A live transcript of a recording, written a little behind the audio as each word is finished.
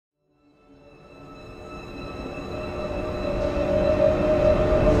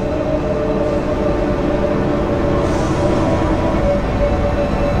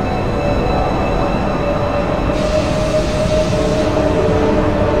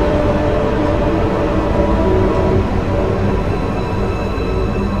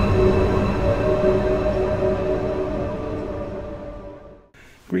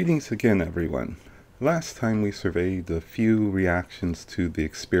Thanks again, everyone. Last time we surveyed a few reactions to the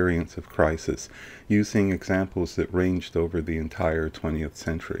experience of crisis, using examples that ranged over the entire 20th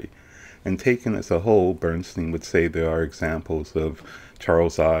century. And taken as a whole, Bernstein would say there are examples of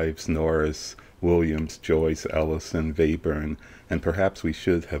Charles Ives, Norris, Williams, Joyce, Ellison, Webern, and perhaps we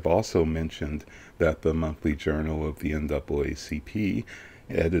should have also mentioned that the monthly journal of the NAACP,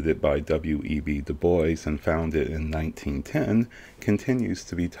 edited by W.E.B. Du Bois and founded in 1910, continues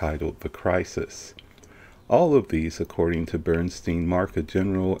to be titled The Crisis. All of these, according to Bernstein, mark a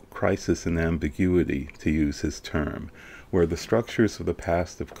general crisis in ambiguity, to use his term, where the structures of the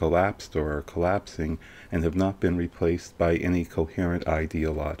past have collapsed or are collapsing and have not been replaced by any coherent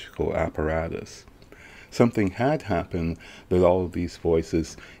ideological apparatus. Something had happened that all of these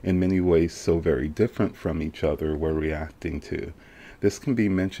voices, in many ways so very different from each other, were reacting to. This can be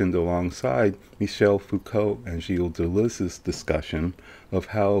mentioned alongside Michel Foucault and Gilles Deleuze's discussion of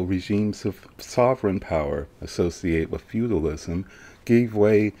how regimes of sovereign power associated with feudalism gave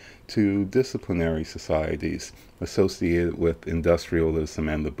way to disciplinary societies associated with industrialism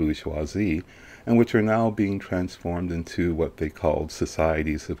and the bourgeoisie, and which are now being transformed into what they called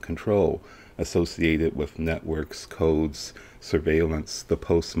societies of control, associated with networks, codes, surveillance, the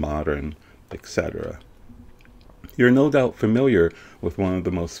postmodern, etc. You're no doubt familiar with one of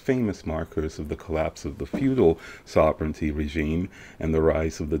the most famous markers of the collapse of the feudal sovereignty regime and the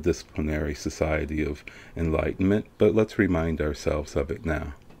rise of the disciplinary society of enlightenment, but let's remind ourselves of it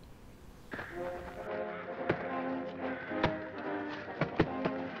now.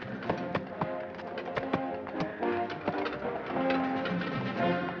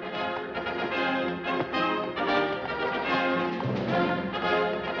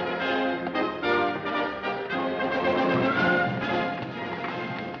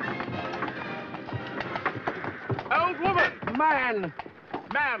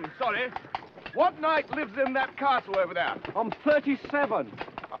 Ma'am, sorry. What knight lives in that castle over there? I'm 37.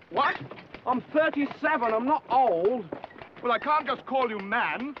 What? I'm 37. I'm not old. Well, I can't just call you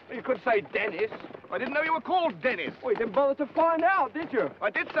man. You could say Dennis. I didn't know you were called Dennis. Well, you didn't bother to find out, did you? I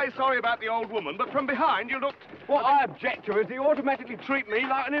did say sorry about the old woman, but from behind you looked... What I object to is they automatically treat me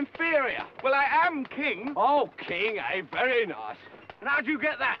like an inferior. Well, I am king. Oh, king, eh? Very nice. And how'd you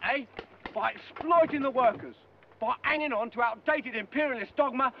get that, eh? By exploiting the workers. By hanging on to outdated imperialist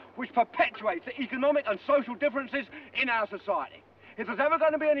dogma which perpetuates the economic and social differences in our society. If there's ever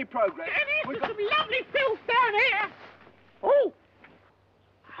going to be any progress... Dennis, there's some lovely filth down here. Oh,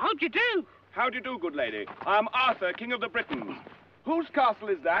 how'd you do? How do you do, good lady? I'm Arthur, King of the Britons. Whose castle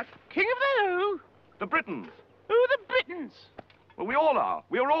is that? King of the who? The Britons. Who are the Britons? Well, we all are.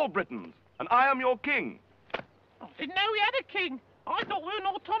 We are all Britons. And I am your king. I didn't know we had a king. I thought we were an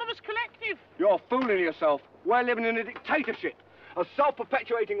autonomous collective. You're fooling yourself. We're living in a dictatorship. A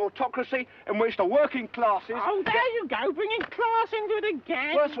self-perpetuating autocracy in which the working classes... Oh, there you go, bringing class into it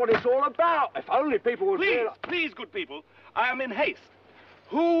again. Well, that's what it's all about. If only people would Please, realize... please, good people. I am in haste.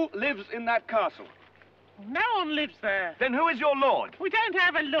 Who lives in that castle? No one lives there. Then who is your lord? We don't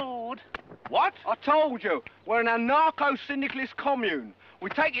have a lord. What? I told you, we're an anarcho-syndicalist commune. We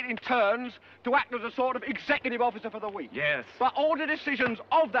take it in turns to act as a sort of executive officer for the week. Yes. But all the decisions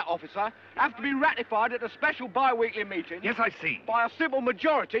of that officer have to be ratified at a special bi-weekly meeting. Yes, I see. By a simple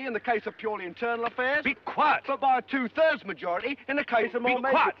majority in the case of purely internal affairs. Be quiet. But by a two-thirds majority in the case of more Be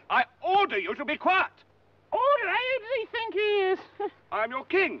quiet. I order you to be quiet. Order, who does he think he is? I am your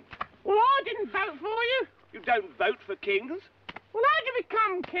king. Well, I didn't vote for you. You don't vote for kings. Well, how'd you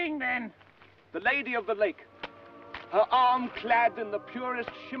become king, then? The Lady of the Lake, her arm clad in the purest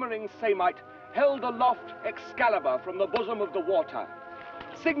shimmering samite, held aloft Excalibur from the bosom of the water,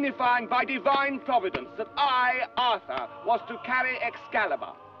 signifying by divine providence that I, Arthur, was to carry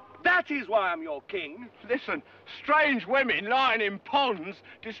Excalibur. That is why I'm your king. Listen, strange women lying in ponds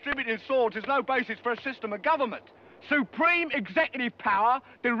distributing swords is no basis for a system of government. Supreme executive power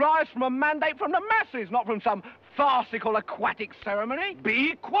derives from a mandate from the masses, not from some farcical aquatic ceremony.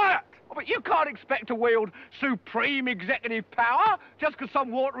 Be quiet. Oh, but you can't expect to wield supreme executive power just because some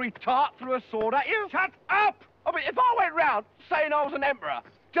watery tart threw a sword at you. Shut up! I mean, if I went round saying I was an emperor,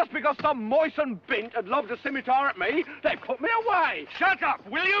 just because some moistened bint had lobbed a scimitar at me, they'd put me away. Shut up!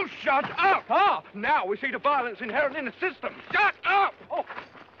 Will you shut up? Ah, now we see the violence inherent in the system. Shut up! Oh,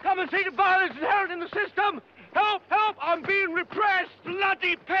 come and see the violence inherent in the system. Help, help, I'm being repressed.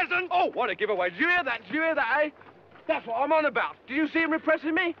 Bloody peasant! Oh, what a giveaway. Did you hear that? Did you hear that, eh? That's what I'm on about. Did you see him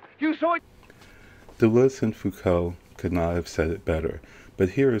repressing me? You saw it? Deleuze and Foucault could not have said it better, but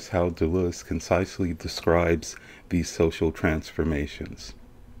here is how Deleuze concisely describes these social transformations.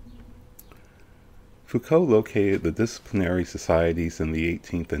 Foucault located the disciplinary societies in the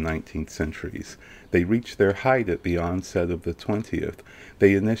 18th and 19th centuries. They reach their height at the onset of the 20th.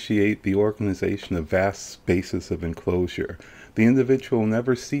 They initiate the organization of vast spaces of enclosure. The individual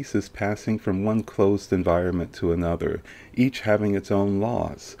never ceases passing from one closed environment to another, each having its own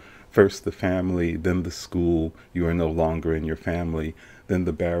laws. First the family, then the school, you are no longer in your family, then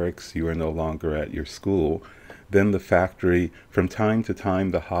the barracks, you are no longer at your school, then the factory, from time to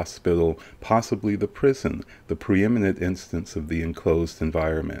time the hospital, possibly the prison, the preeminent instance of the enclosed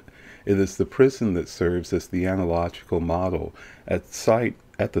environment. It is the prison that serves as the analogical model. At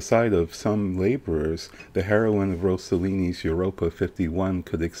the sight of some laborers, the heroine of Rossellini's Europa 51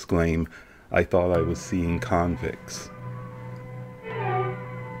 could exclaim, "I thought I was seeing convicts."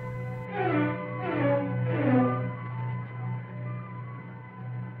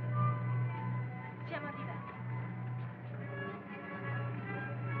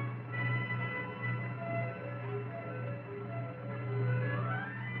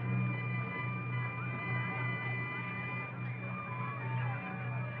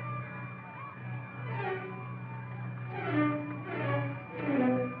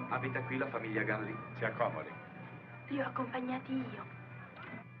 Abita qui la famiglia Galli? Si accomodi. Li ho accompagnati io.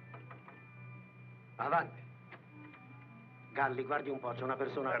 Avanti. Galli, guardi un po', c'è una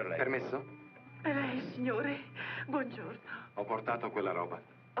persona... Per lei. Permesso? Lei, signore, buongiorno. Ho portato quella roba.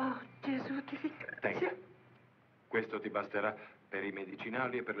 Oh, Gesù ti ringrazio. Tenga. Questo ti basterà per i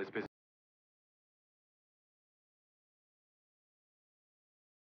medicinali e per le spese.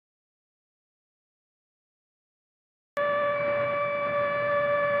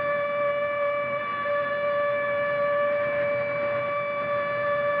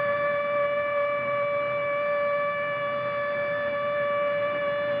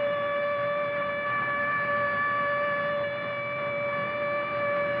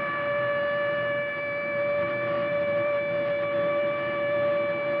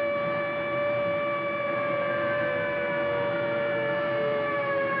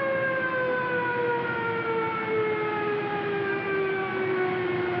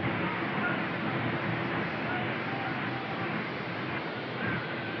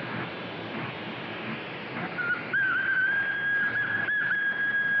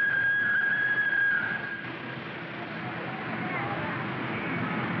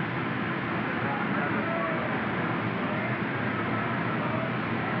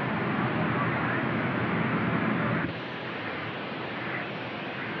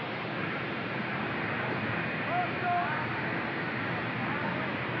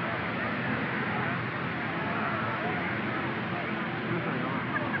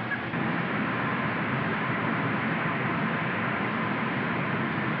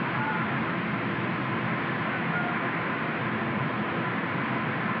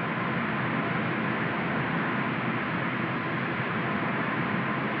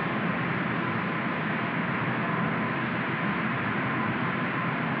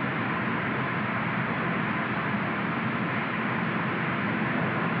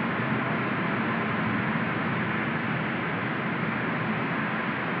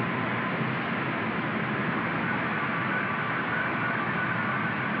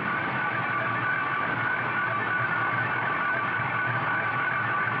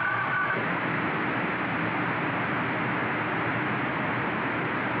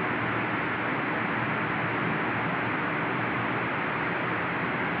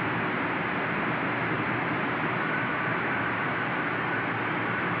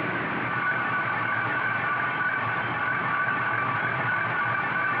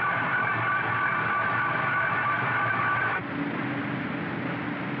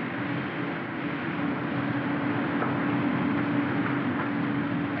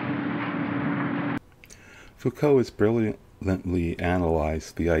 Foucault has brilliantly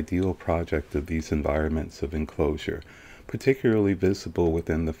analyzed the ideal project of these environments of enclosure, particularly visible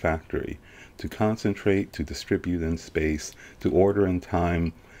within the factory, to concentrate, to distribute in space, to order in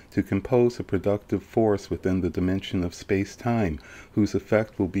time, to compose a productive force within the dimension of space-time, whose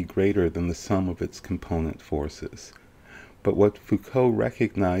effect will be greater than the sum of its component forces. But what Foucault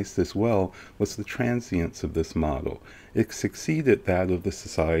recognized as well was the transience of this model. It succeeded that of the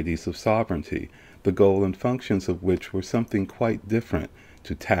societies of sovereignty, the goal and functions of which were something quite different: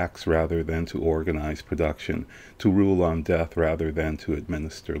 to tax rather than to organize production, to rule on death rather than to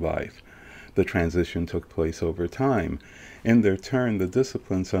administer life. The transition took place over time. In their turn, the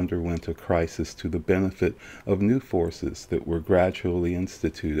disciplines underwent a crisis to the benefit of new forces that were gradually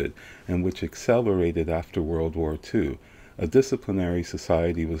instituted and which accelerated after World War II. A disciplinary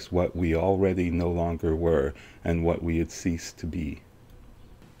society was what we already no longer were and what we had ceased to be.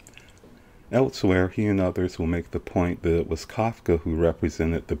 Elsewhere, he and others will make the point that it was Kafka who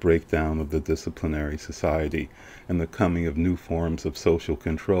represented the breakdown of the disciplinary society and the coming of new forms of social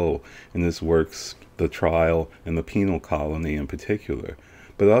control in his works The Trial and The Penal Colony in particular.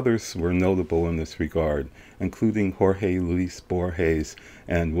 But others were notable in this regard, including Jorge Luis Borges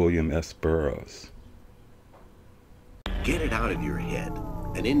and William S. Burroughs. Get it out of your head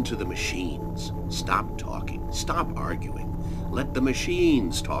and into the machines. Stop talking. Stop arguing. Let the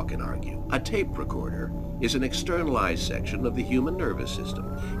machines talk and argue. A tape recorder is an externalized section of the human nervous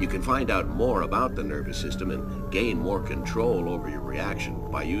system. You can find out more about the nervous system and gain more control over your reaction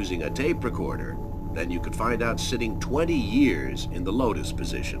by using a tape recorder than you could find out sitting 20 years in the lotus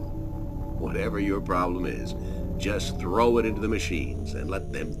position. Whatever your problem is, just throw it into the machines and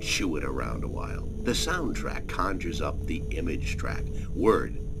let them chew it around a while. The soundtrack conjures up the image track.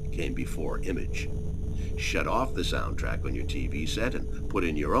 Word came before image. Shut off the soundtrack on your TV set and put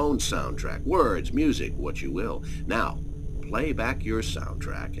in your own soundtrack. Words, music, what you will. Now, play back your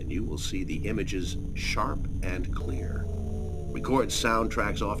soundtrack and you will see the images sharp and clear. Record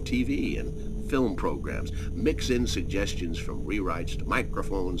soundtracks off TV and film programs. Mix in suggestions from rewrites to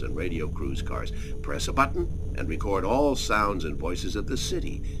microphones and radio cruise cars. Press a button and record all sounds and voices of the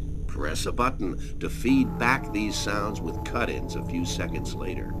city. Press a button to feed back these sounds with cut-ins a few seconds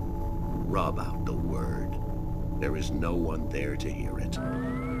later. Rub out the word. There is no one there to hear it.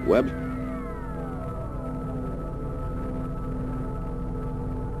 Web?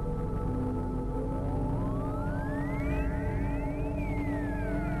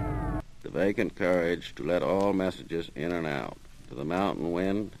 The vacant courage to let all messages in and out. To the mountain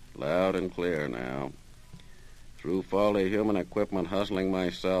wind, loud and clear now. Through faulty human equipment hustling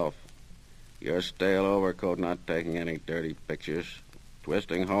myself. Your stale overcoat not taking any dirty pictures.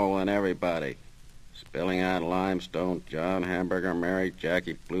 Twisting hole in everybody. Spilling out limestone, John Hamburger, Mary,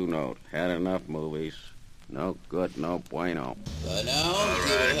 Jackie, Blue Note. Had enough movies. No good, no bueno. By now, you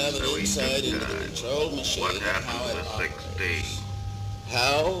will have an insight into the control machine and how it operates.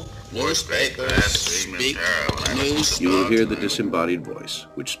 How newspapers speak news. You will hear the disembodied voice,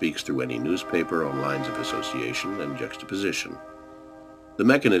 which speaks through any newspaper on lines of association and juxtaposition. The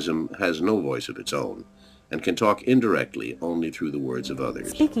mechanism has no voice of its own, and can talk indirectly only through the words of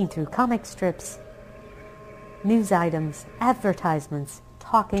others. Speaking through comic strips, news items, advertisements,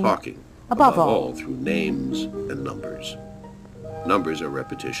 talking above all through names and numbers. Numbers are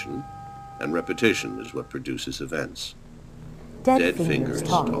repetition, and repetition is what produces events. Dead fingers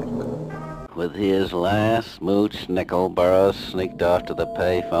talk. With his last smooch, nickel, Burroughs sneaked off to the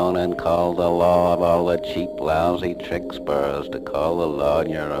payphone and called the law of all the cheap, lousy tricks, Burroughs, to call the law on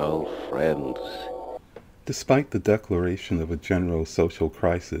your old friends. Despite the declaration of a general social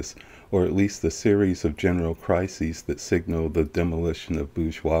crisis, or at least a series of general crises that signal the demolition of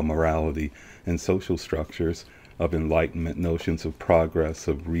bourgeois morality and social structures, of Enlightenment notions of progress,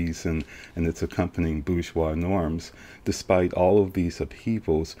 of reason, and its accompanying bourgeois norms, despite all of these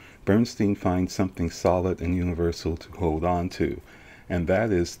upheavals, Bernstein finds something solid and universal to hold on to, and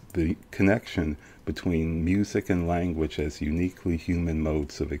that is the connection between music and language as uniquely human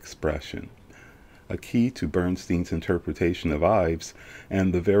modes of expression. A key to Bernstein's interpretation of Ives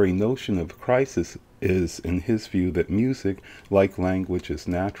and the very notion of crisis is, in his view, that music, like language, is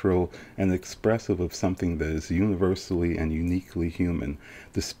natural and expressive of something that is universally and uniquely human,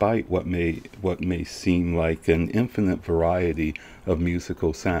 despite what may seem like an infinite variety of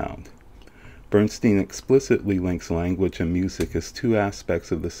musical sound. Bernstein explicitly links language and music as two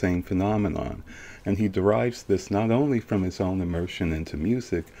aspects of the same phenomenon, and he derives this not only from his own immersion into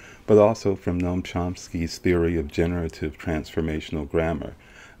music, but also from Noam Chomsky's theory of generative transformational grammar,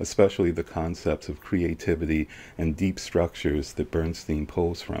 especially the concepts of creativity and deep structures that Bernstein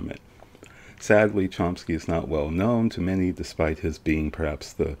pulls from it. Sadly, Chomsky is not well known to many, despite his being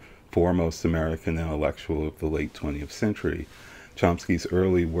perhaps the foremost American intellectual of the late 20th century. Chomsky's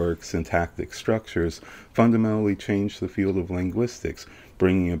early work, Syntactic Structures, fundamentally changed the field of linguistics,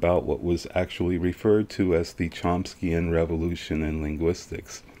 bringing about what was actually referred to as the Chomskyan revolution in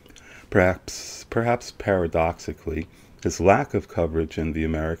linguistics. Perhaps paradoxically, his lack of coverage in the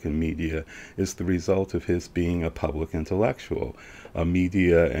American media is the result of his being a public intellectual, a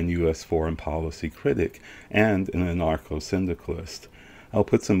media and U.S. foreign policy critic, and an anarcho-syndicalist. I'll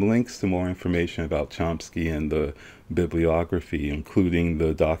put some links to more information about Chomsky in the bibliography, including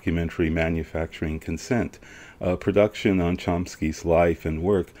the documentary Manufacturing Consent, a production on Chomsky's life and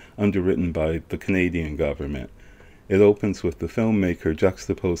work underwritten by the Canadian government. It opens with the filmmaker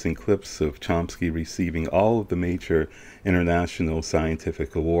juxtaposing clips of Chomsky receiving all of the major international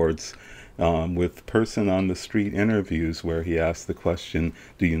scientific awards with person-on-the-street interviews where he asks the question,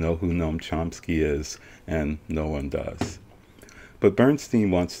 do you know who Noam Chomsky is? And no one does. But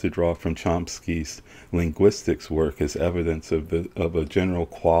Bernstein wants to draw from Chomsky's linguistics work as evidence of a general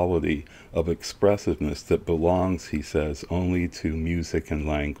quality of expressiveness that belongs, he says, only to music and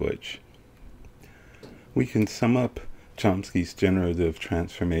language. We can sum up Chomsky's generative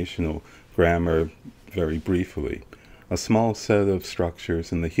transformational grammar very briefly. A small set of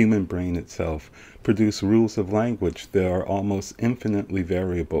structures in the human brain itself produce rules of language that are almost infinitely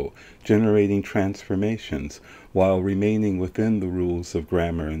variable, generating transformations while remaining within the rules of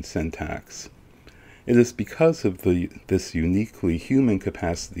grammar and syntax. It is because of this uniquely human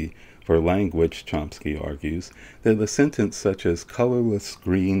capacity for language, Chomsky argues, that a sentence such as colorless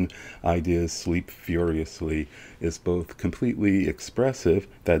green ideas sleep furiously is both completely expressive,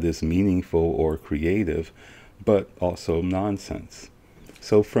 that is meaningful or creative, but also nonsense.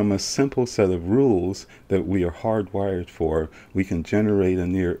 So from a simple set of rules that we are hardwired for, we can generate a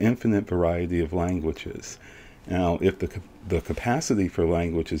near infinite variety of languages. Now, if the capacity for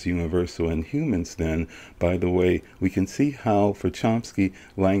language is universal in humans, then, by the way, we can see how, for Chomsky,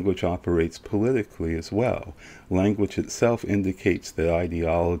 language operates politically as well. Language itself indicates that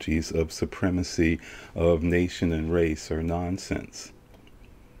ideologies of supremacy of nation and race are nonsense.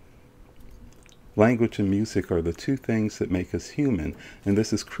 Language and music are the two things that make us human, and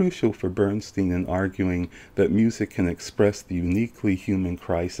this is crucial for Bernstein in arguing that music can express the uniquely human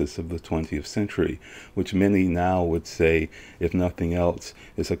crisis of the 20th century, which many now would say, if nothing else,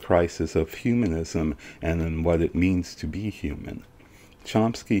 is a crisis of humanism and in what it means to be human.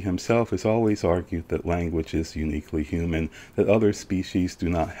 Chomsky himself has always argued that language is uniquely human, that other species do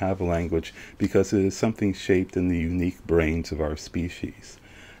not have a language because it is something shaped in the unique brains of our species.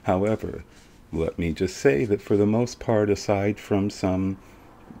 However, let me just say that for the most part, aside from some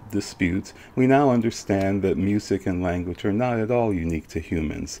disputes, we now understand that music and language are not at all unique to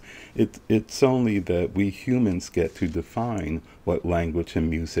humans. It's only that we humans get to define what language and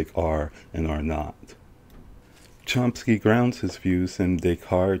music are and are not. Chomsky grounds his views in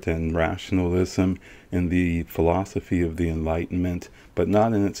Descartes and rationalism, in the philosophy of the Enlightenment, but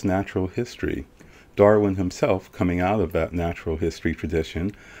not in its natural history. Darwin himself, coming out of that natural history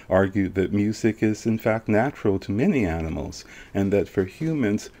tradition, argued that music is in fact natural to many animals, and that for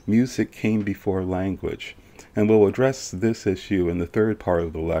humans, music came before language. And we'll address this issue in the third part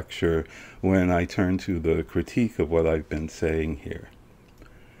of the lecture when I turn to the critique of what I've been saying here.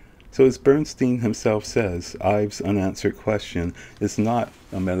 So as Bernstein himself says, Ives' Unanswered Question is not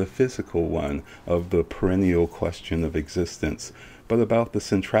a metaphysical one of the perennial question of existence, but about the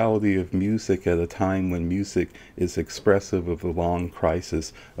centrality of music at a time when music is expressive of the long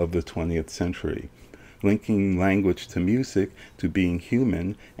crisis of the 20th century. Linking language to music, to being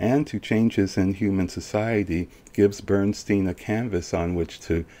human, and to changes in human society gives Bernstein a canvas on which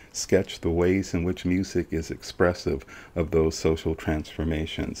to sketch the ways in which music is expressive of those social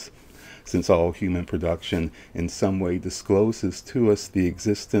transformations. Since all human production in some way discloses to us the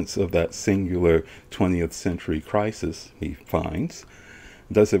existence of that singular 20th century crisis, he finds,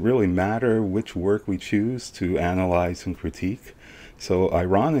 does it really matter which work we choose to analyze and critique? So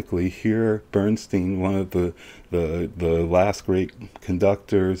ironically, here Bernstein, one of the last great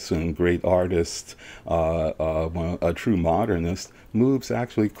conductors and great artists, a true modernist, moves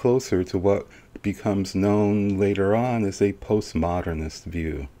actually closer to what becomes known later on as a postmodernist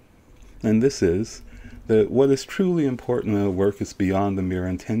view. And this is that what is truly important in a work is beyond the mere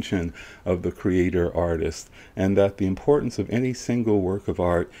intention of the creator-artist, and that the importance of any single work of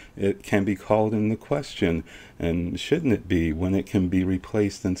art, it can be called into question, and shouldn't it be, when it can be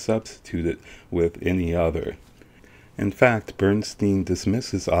replaced and substituted with any other. In fact, Bernstein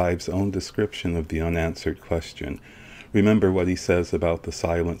dismisses Ives' own description of the unanswered question. Remember what he says about the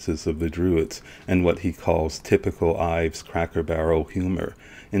silences of the Druids and what he calls typical Ives cracker barrel humor,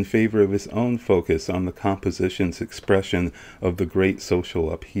 in favor of his own focus on the composition's expression of the great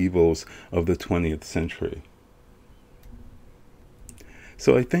social upheavals of the 20th century.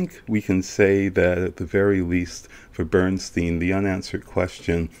 So I think we can say that at the very least for Bernstein, the unanswered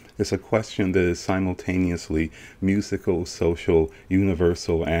question is a question that is simultaneously musical, social,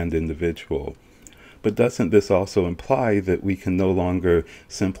 universal, and individual. But doesn't this also imply that we can no longer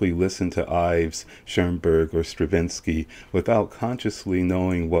simply listen to Ives, Schoenberg, or Stravinsky without consciously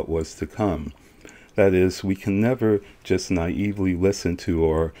knowing what was to come? That is, we can never just naively listen to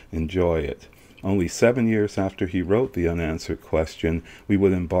or enjoy it. Only 7 years after he wrote The Unanswered Question, we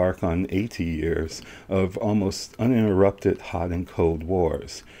would embark on 80 years of almost uninterrupted hot and cold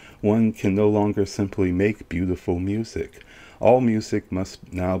wars. One can no longer simply make beautiful music. All music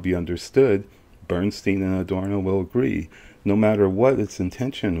must now be understood, Bernstein and Adorno will agree, no matter what its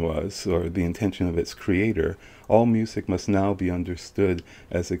intention was, or the intention of its creator, all music must now be understood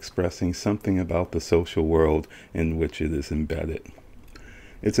as expressing something about the social world in which it is embedded.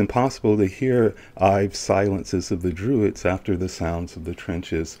 It's impossible to hear Ives' silences of the Druids after the sounds of the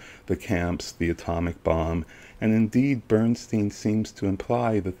trenches, the camps, the atomic bomb, and indeed Bernstein seems to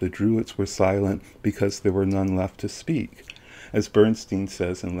imply that the Druids were silent because there were none left to speak. As Bernstein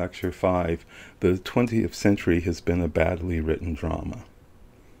says in Lecture 5, the 20th century has been a badly written drama.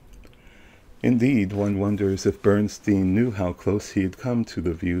 Indeed, one wonders if Bernstein knew how close he had come to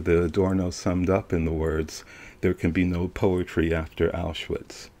the view that Adorno summed up in the words, "There can be no poetry after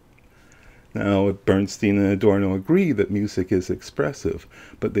Auschwitz." Now, Bernstein and Adorno agree that music is expressive,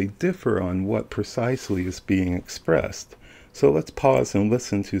 but they differ on what precisely is being expressed. So let's pause and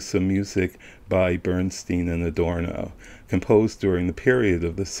listen to some music by Bernstein and Adorno, composed during the period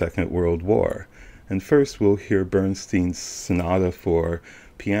of the Second World War. And first we'll hear Bernstein's Sonata for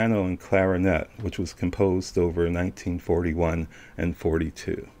Piano and Clarinet, which was composed over 1941 and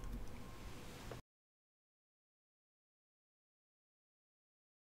 42.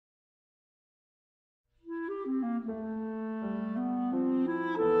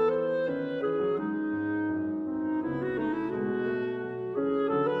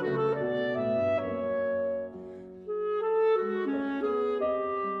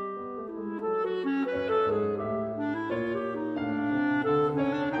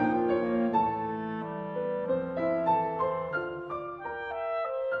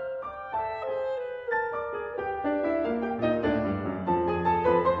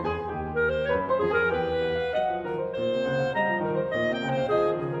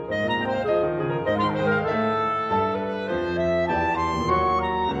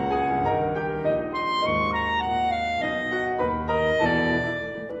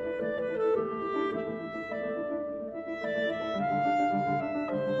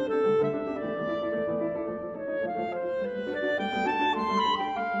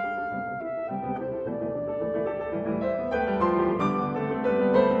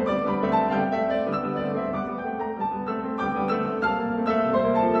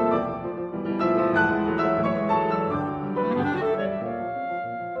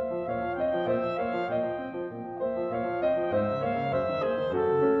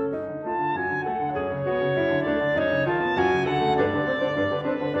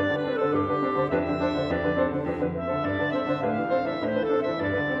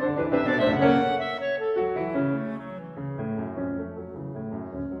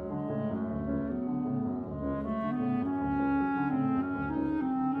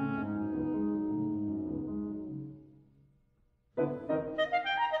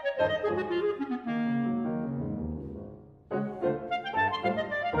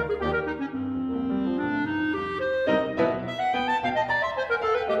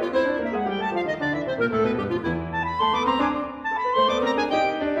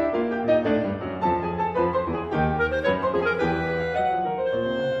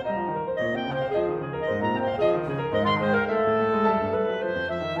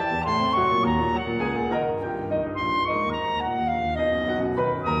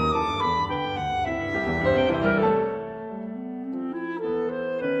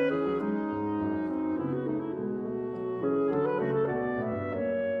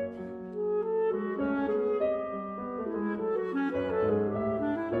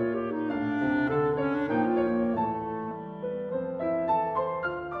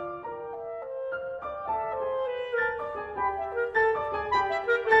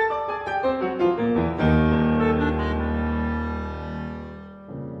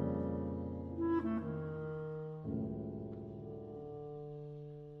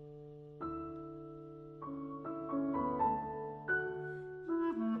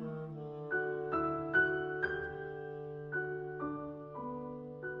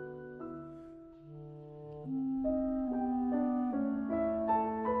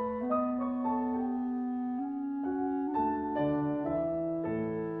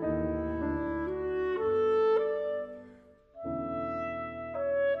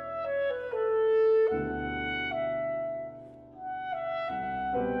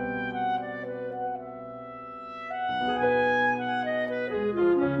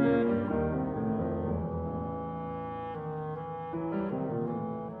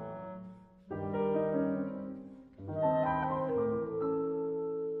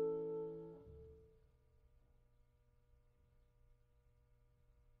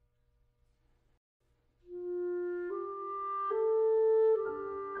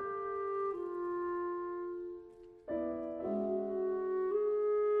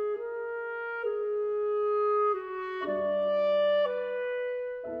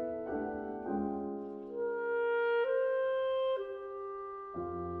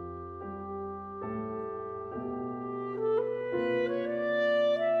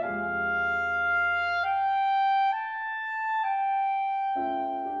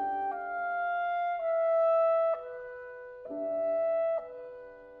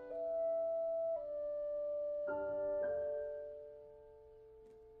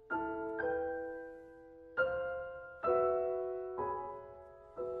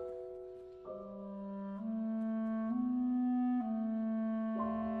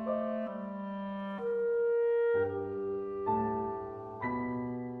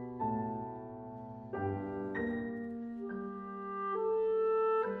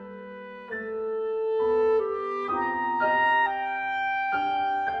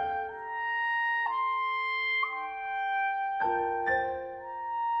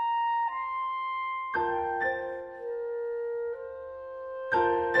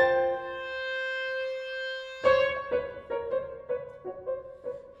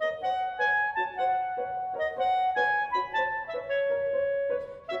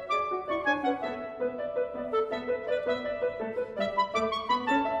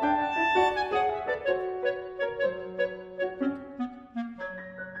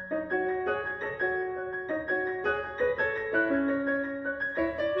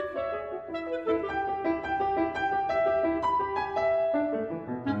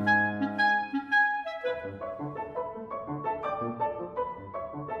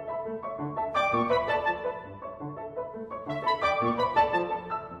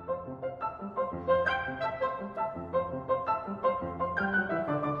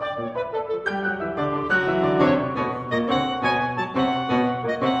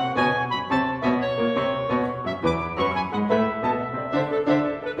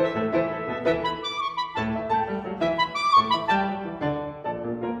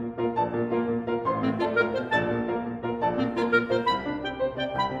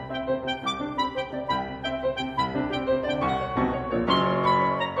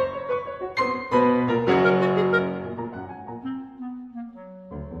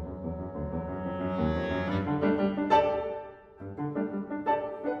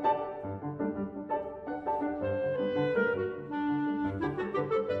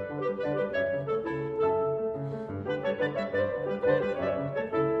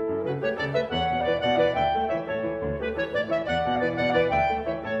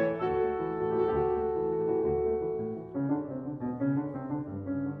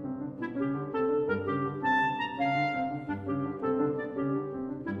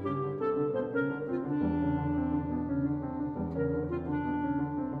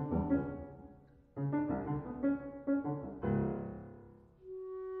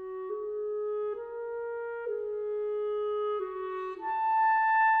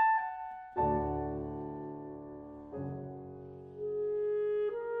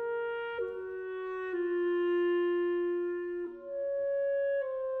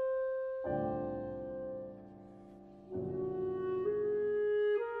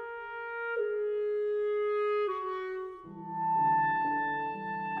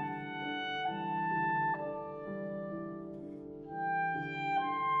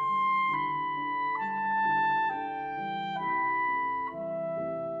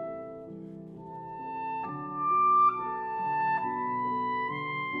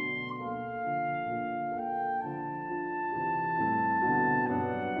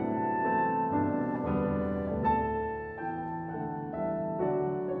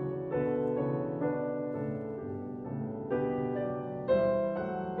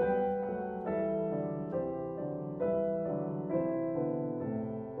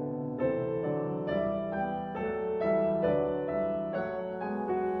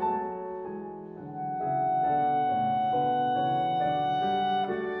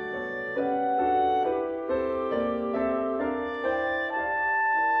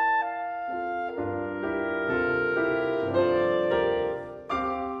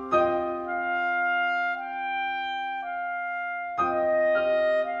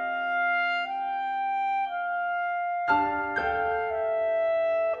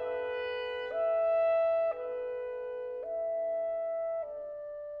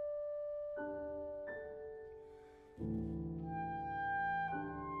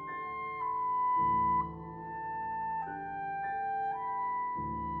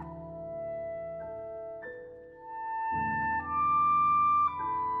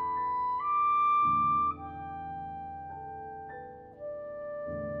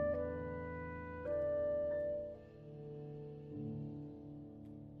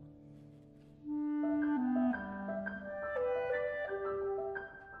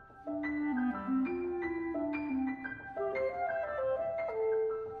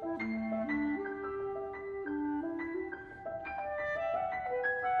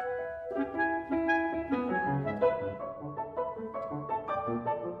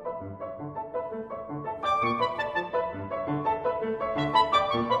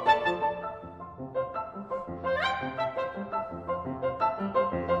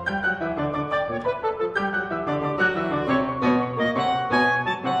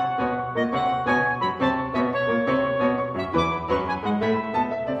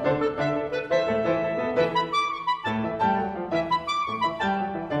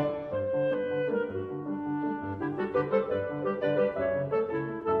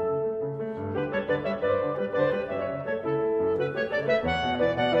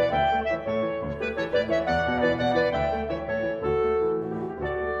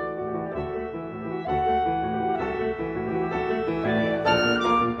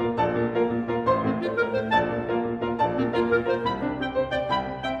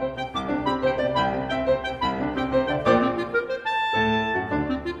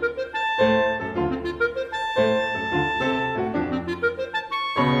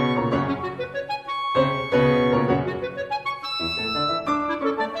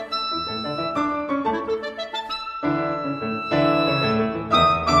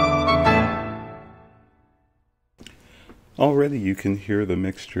 Already you can hear the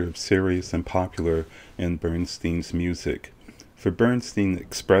mixture of serious and popular in Bernstein's music. For Bernstein,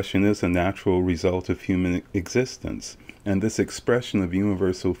 expression is a natural result of human existence, and this expression of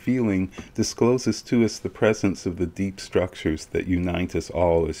universal feeling discloses to us the presence of the deep structures that unite us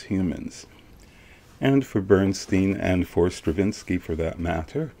all as humans. And for Bernstein, and for Stravinsky for that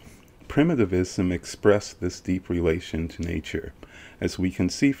matter, primitivism expressed this deep relation to nature, as we can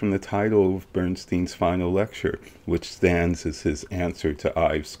see from the title of Bernstein's final lecture, which stands as his answer to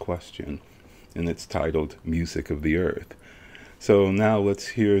Ives' question, and it's titled Music of the Earth. So now let's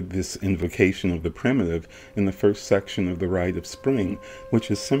hear this invocation of the primitive in the first section of the Rite of Spring,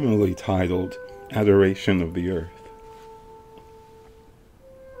 which is similarly titled Adoration of the Earth.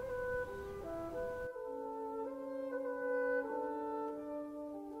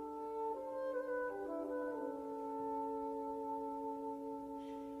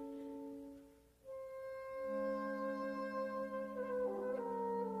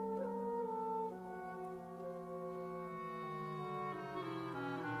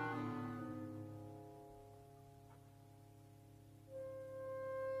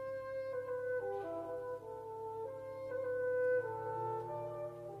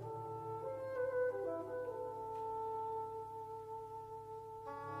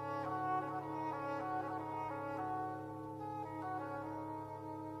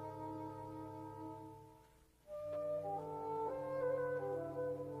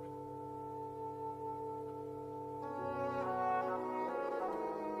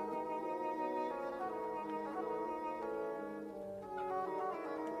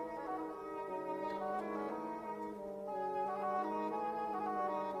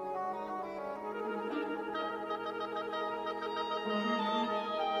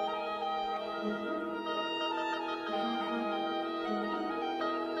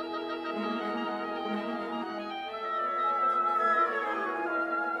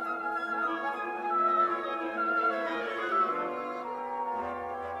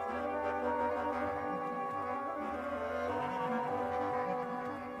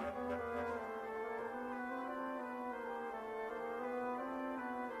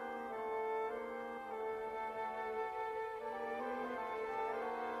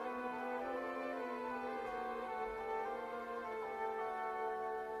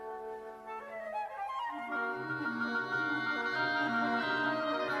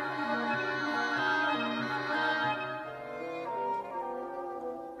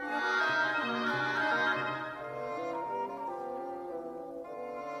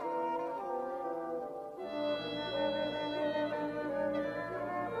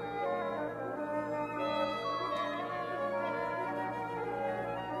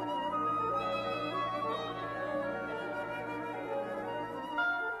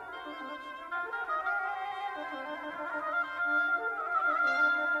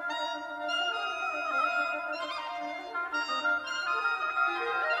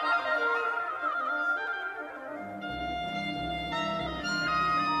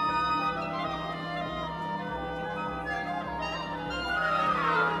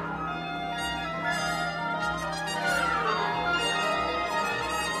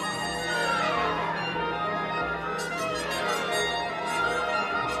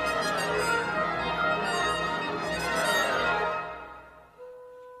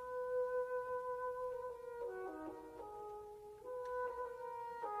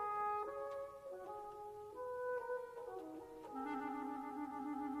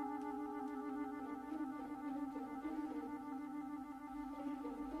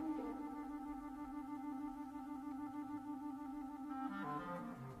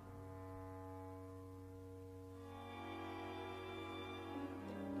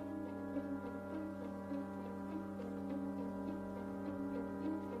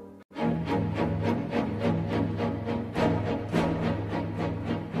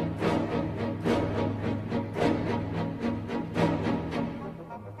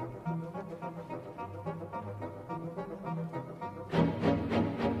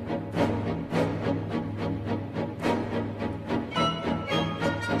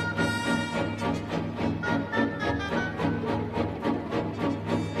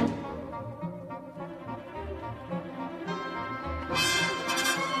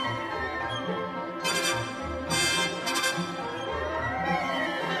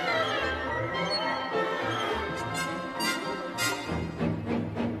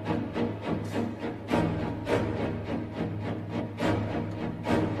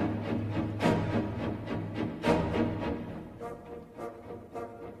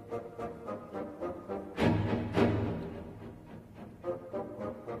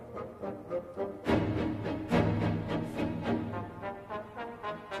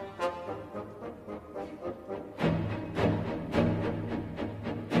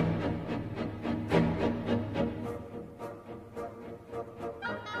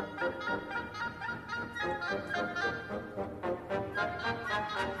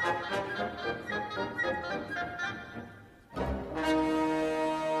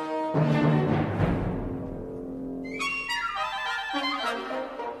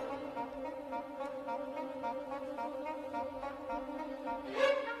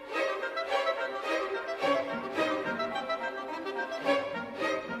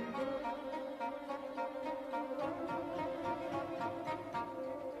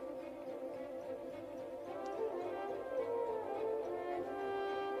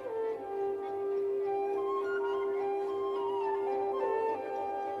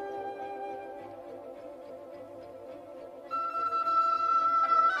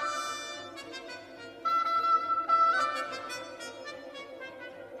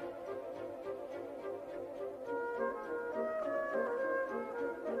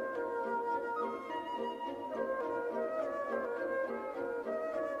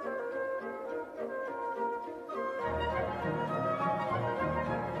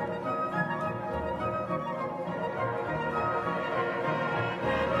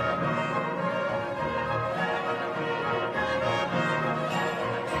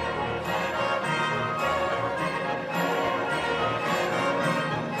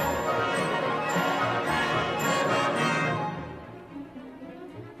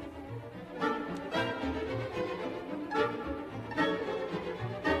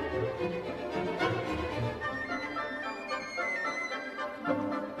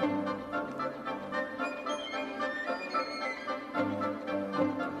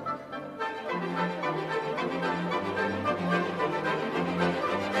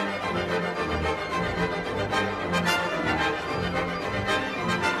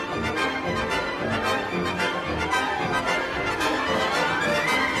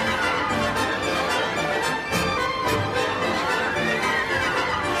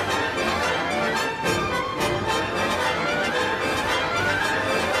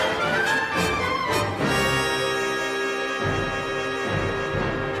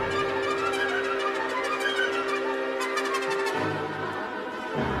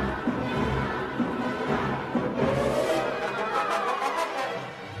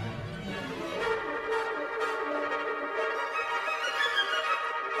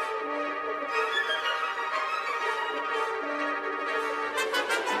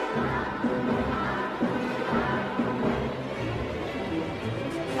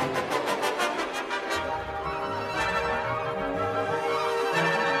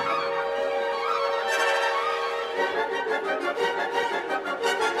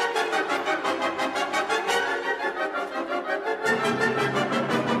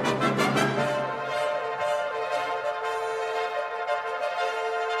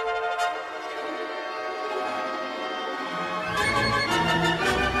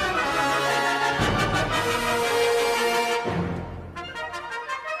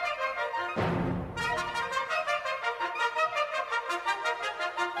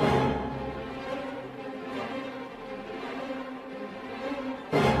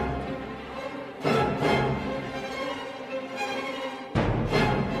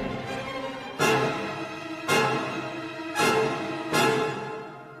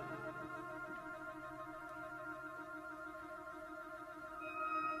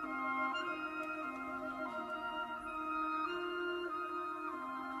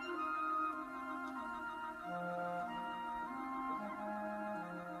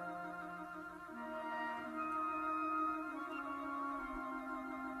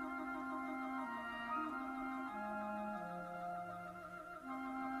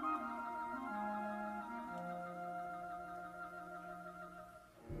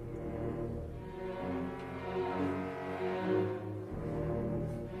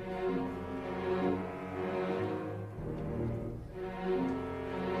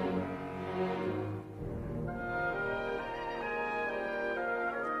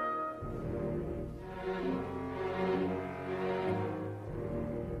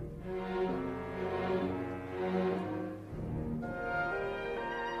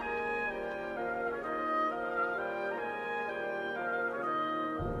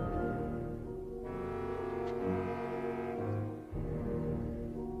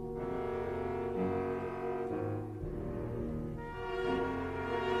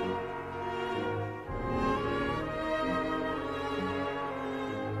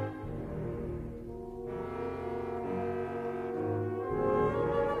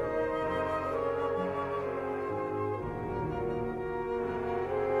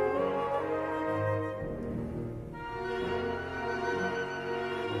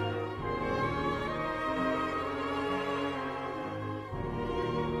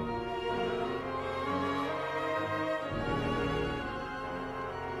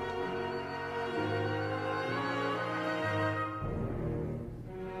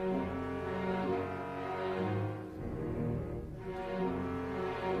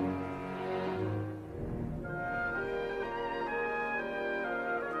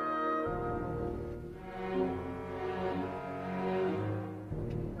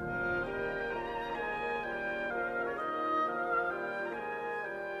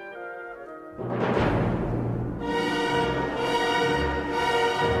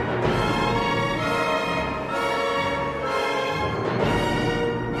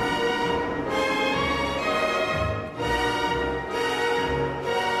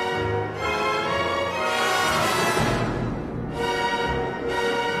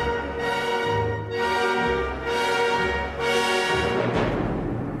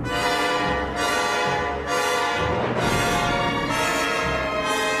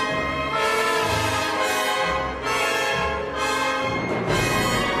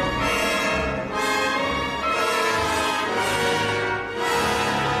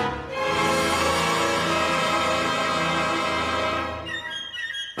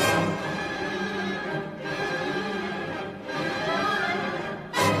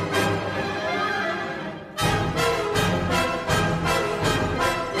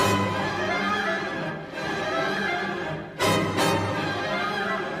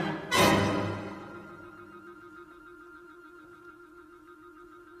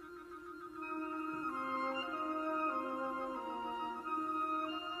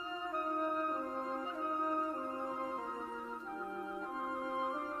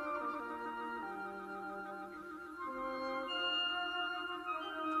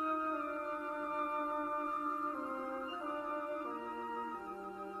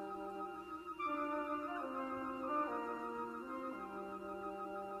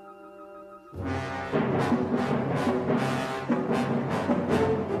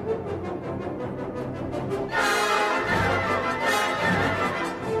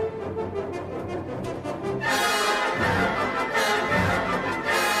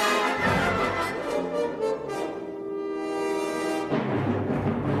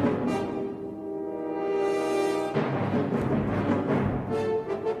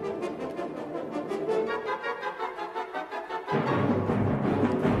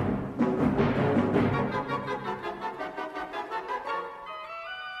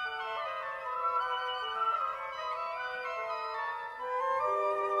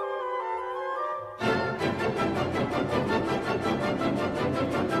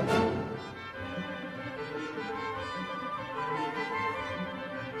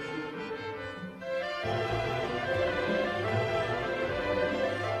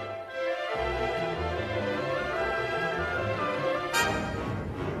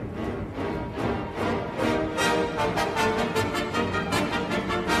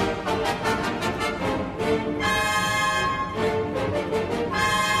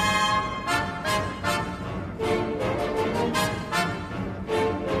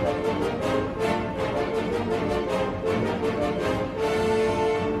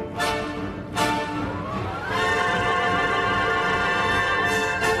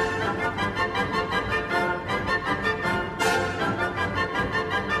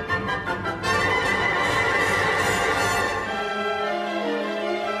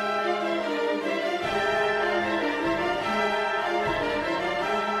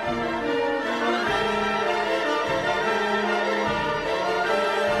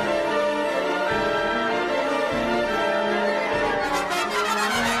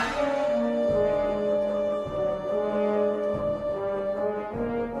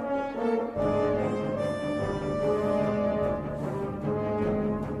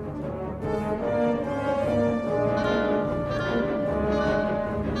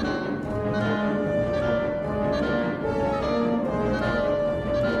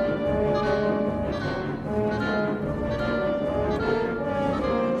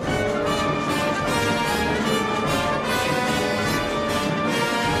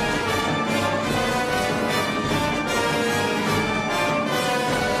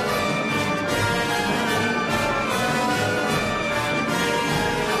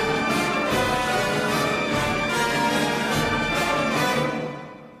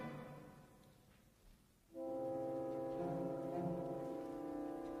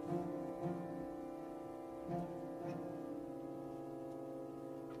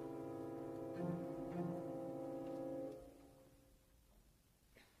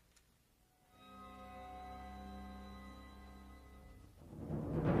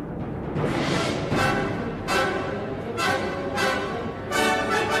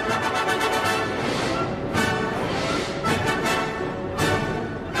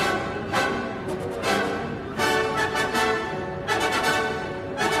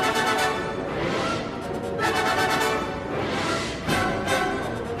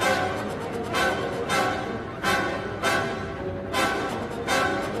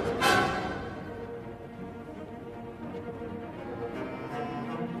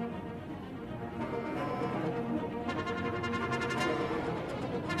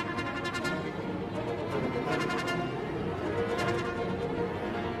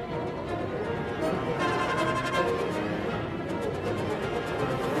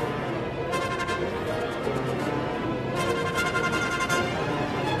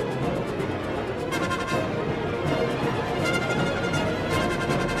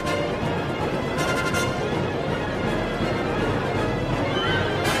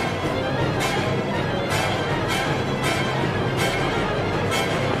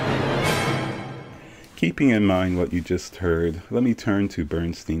 Keeping in mind what you just heard, let me turn to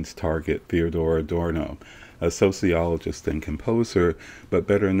Bernstein's target, Theodor Adorno, a sociologist and composer, but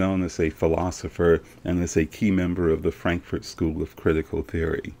better known as a philosopher and as a key member of the Frankfurt School of Critical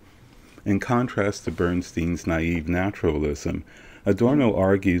Theory. In contrast to Bernstein's naive naturalism, Adorno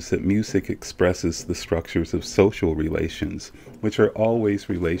argues that music expresses the structures of social relations, which are always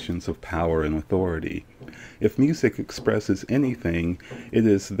relations of power and authority. If music expresses anything, it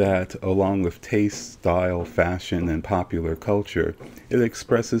is that, along with taste, style, fashion, and popular culture, it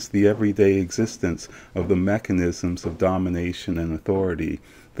expresses the everyday existence of the mechanisms of domination and authority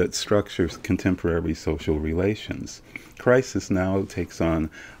that structures contemporary social relations. Crisis now takes on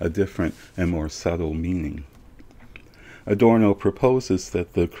a different and more subtle meaning. Adorno proposes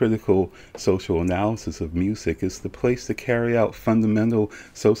that the critical social analysis of music is the place to carry out fundamental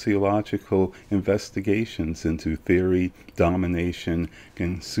sociological investigations into theory, domination,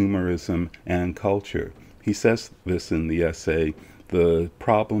 consumerism, and culture. He says this in the essay, The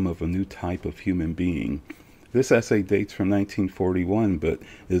Problem of a New Type of Human Being. This essay dates from 1941, but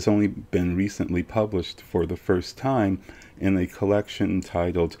has only been recently published for the first time in a collection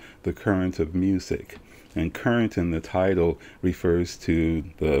titled The Current of Music. And current in the title refers to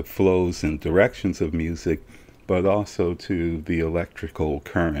the flows and directions of music, but also to the electrical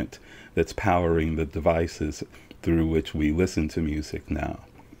current that's powering the devices through which we listen to music now.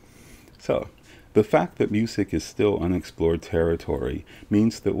 So, the fact that music is still unexplored territory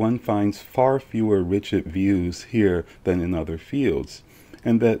means that one finds far fewer rigid views here than in other fields,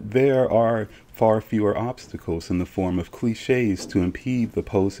 and that there are far fewer obstacles in the form of cliches to impede the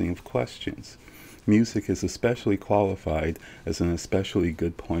posing of questions. Music is especially qualified as an especially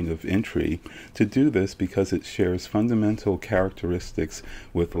good point of entry to do this because it shares fundamental characteristics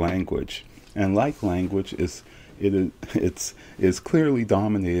with language, and like language is clearly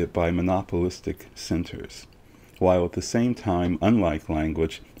dominated by monopolistic centers, while at the same time, unlike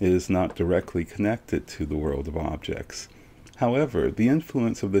language, it is not directly connected to the world of objects. However, the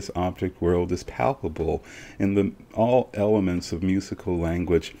influence of this object world is palpable in all elements of musical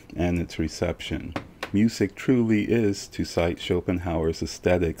language and its reception. Music truly is, to cite Schopenhauer's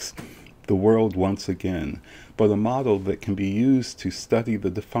aesthetics, the world once again, but a model that can be used to study the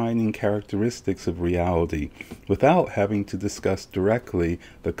defining characteristics of reality without having to discuss directly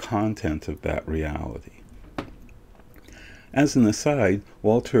the content of that reality. As an aside,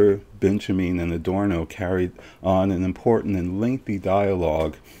 Walter Benjamin and Adorno carried on an important and lengthy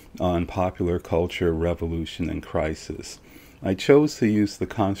dialogue on popular culture, revolution, and crisis. I chose to use the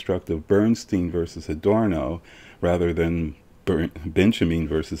construct of Bernstein versus Adorno rather than Benjamin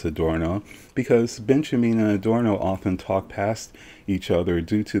versus Adorno, because Benjamin and Adorno often talk past each other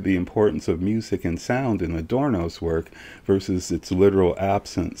due to the importance of music and sound in Adorno's work versus its literal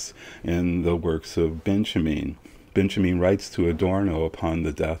absence in the works of Benjamin. Benjamin writes to Adorno upon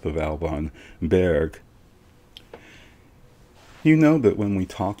the death of Alban Berg. You know that when we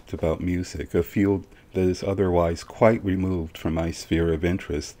talked about music, a field that is otherwise quite removed from my sphere of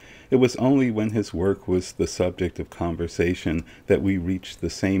interest, it was only when his work was the subject of conversation that we reached the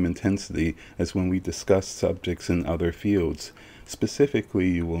same intensity as when we discussed subjects in other fields. Specifically,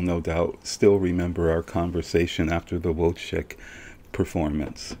 you will no doubt still remember our conversation after the Wojciech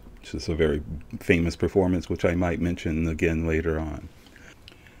performance, which is a very famous performance which I might mention again later on.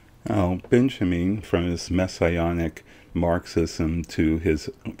 Now, Benjamin, from his messianic Marxism to his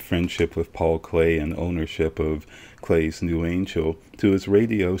friendship with Paul Klee and ownership of Klee's New Angel, to his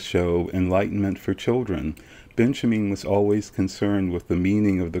radio show Enlightenment for Children, Benjamin was always concerned with the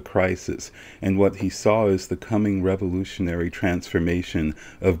meaning of the crisis and what he saw as the coming revolutionary transformation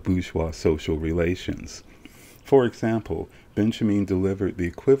of bourgeois social relations. For example, Benjamin delivered the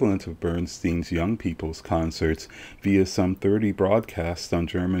equivalent of Bernstein's Young People's Concerts via some 30 broadcasts on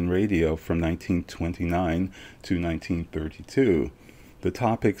German radio from 1929 to 1932. The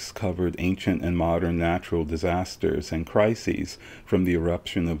topics covered ancient and modern natural disasters and crises, from the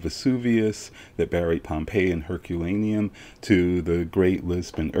eruption of Vesuvius that buried Pompeii and Herculaneum to the Great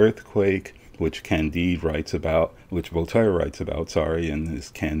Lisbon earthquake, which Voltaire writes about, in his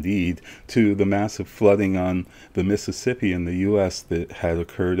Candide, to the massive flooding on the Mississippi in the U.S. that had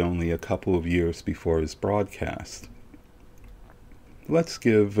occurred only a couple of years before his broadcast. Let's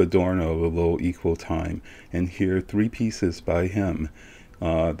give Adorno a little equal time and hear 3 pieces by him.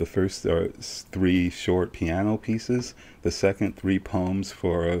 The first are 3 short piano pieces, the second 3 poems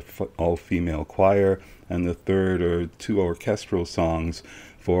for an all-female choir, and the third are 2 orchestral songs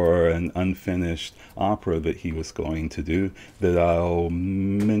for an unfinished opera that he was going to do, that I'll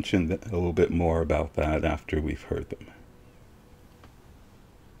mention a little bit more about that after we've heard them.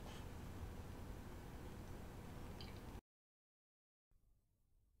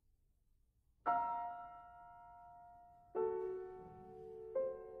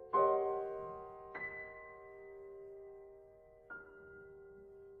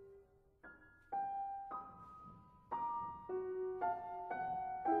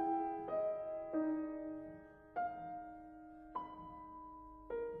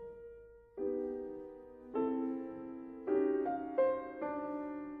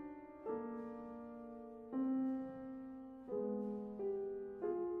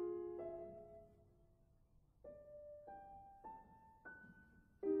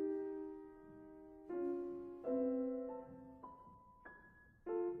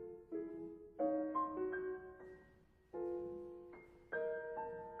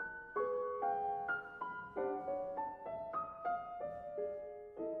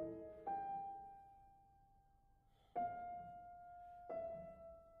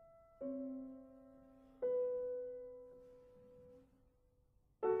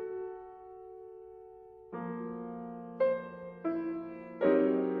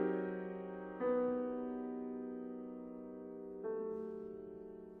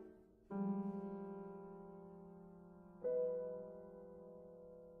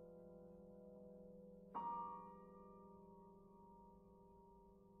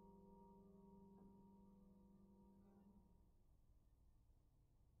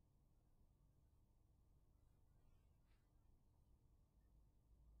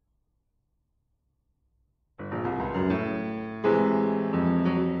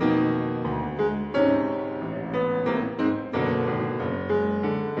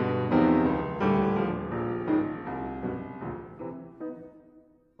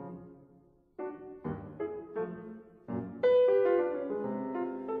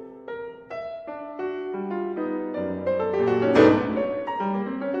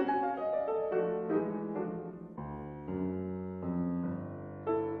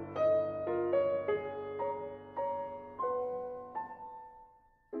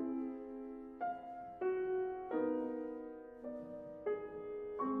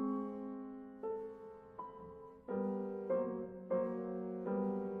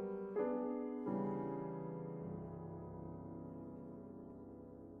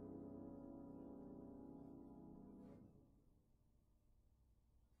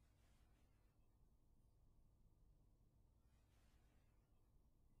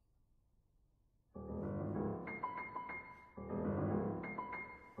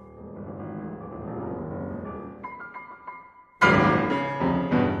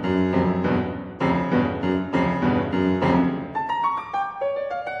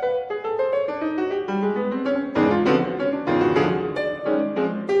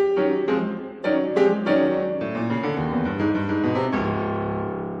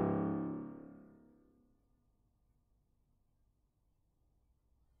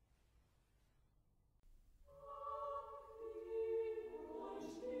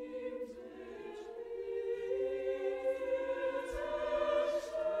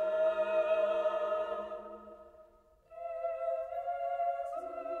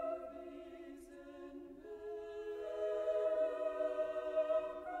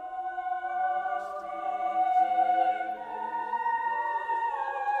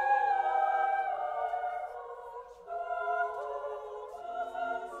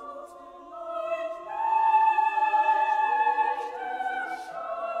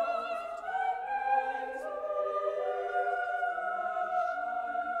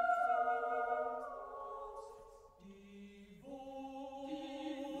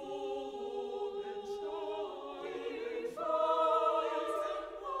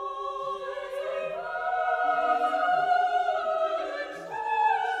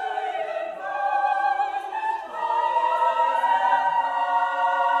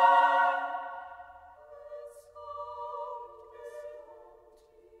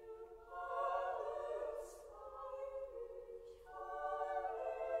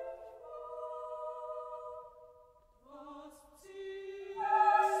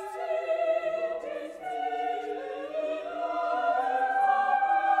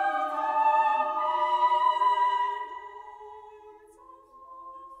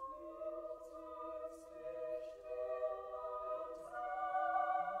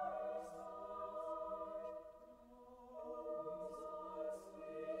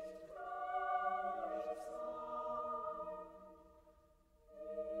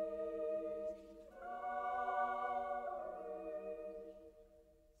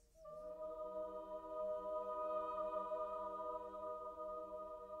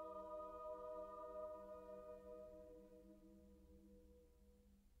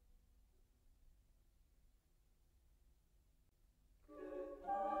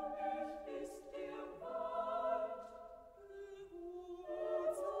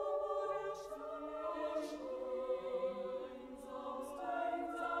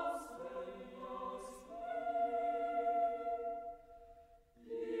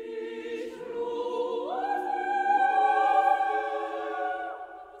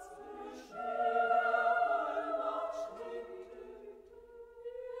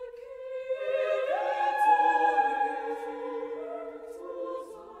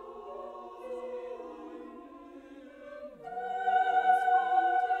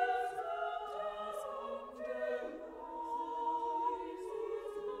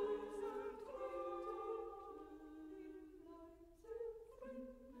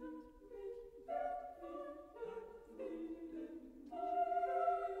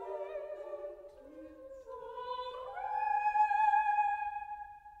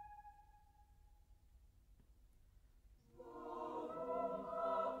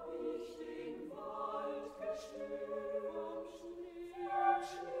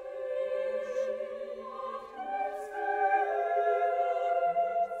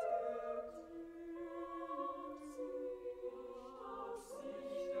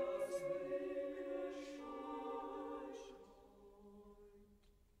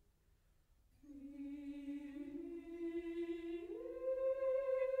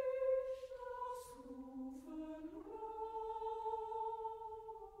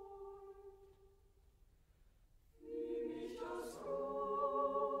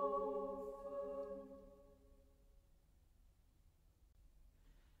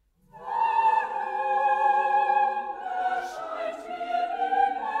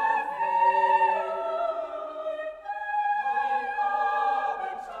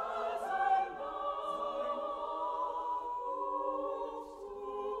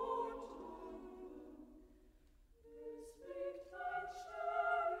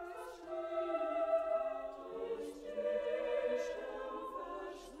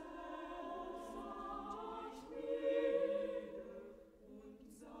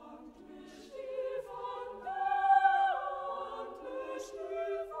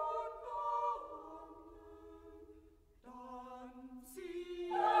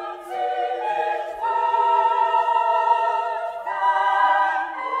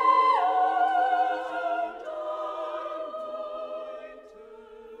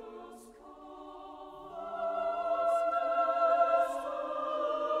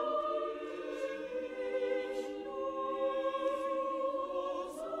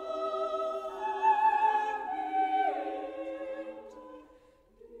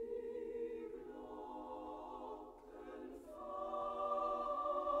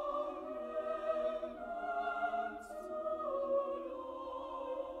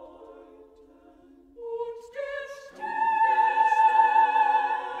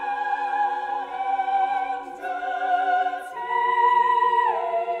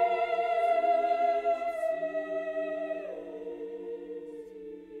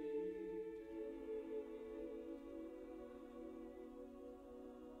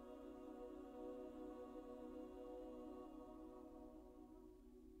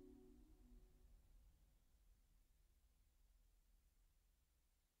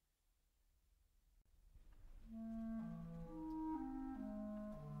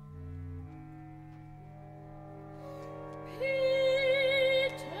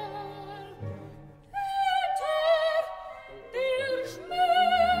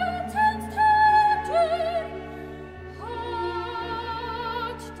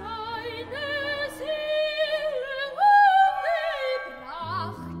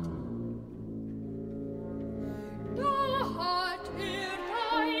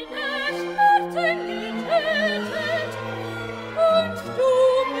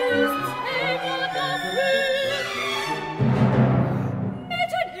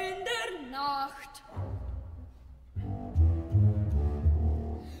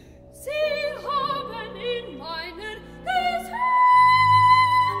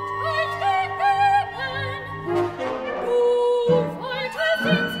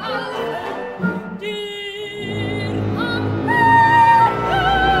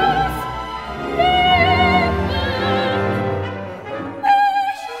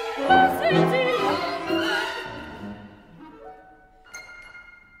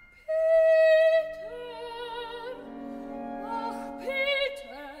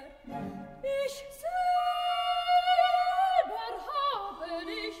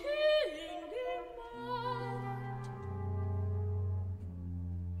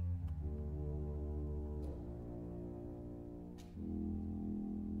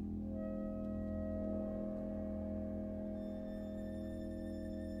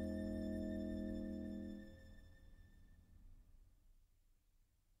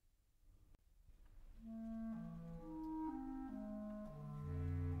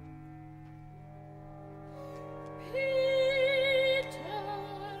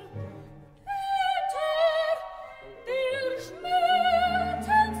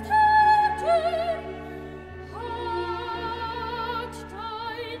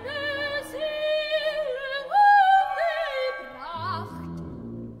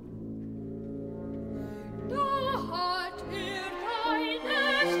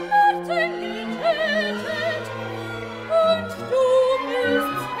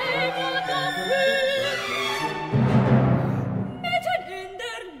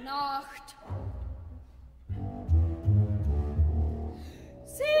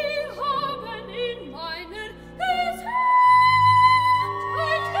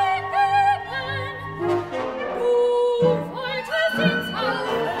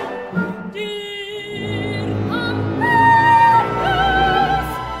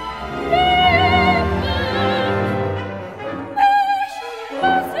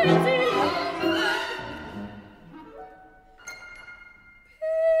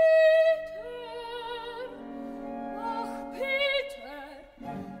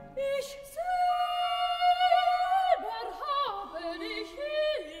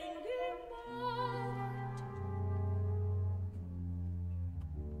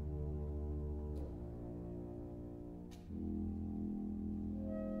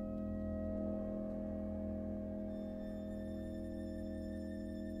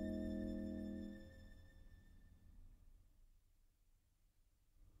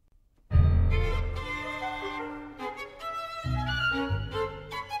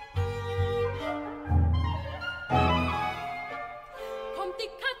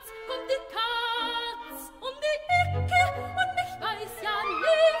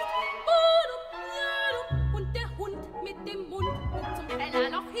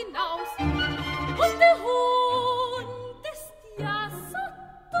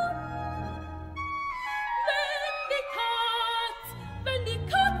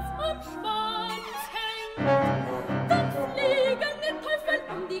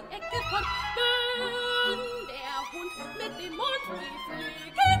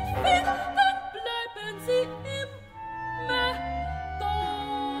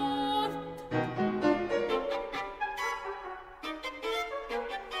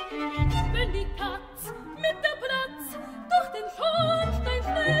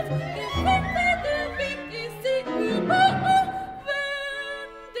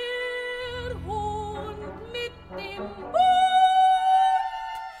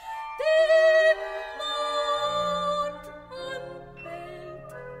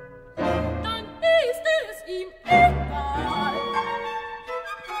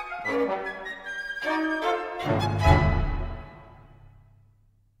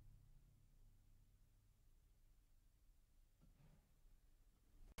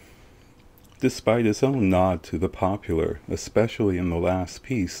 Despite his own nod to the popular, especially in the last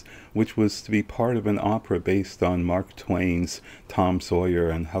piece, which was to be part of an opera based on Mark Twain's Tom Sawyer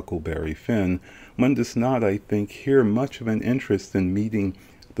and Huckleberry Finn, one does not, I think, hear much of an interest in meeting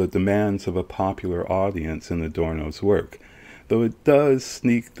the demands of a popular audience in Adorno's work, though it does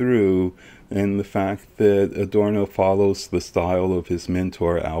sneak through in the fact that Adorno follows the style of his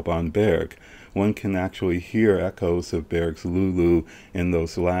mentor Alban Berg. One can actually hear echoes of Berg's Lulu in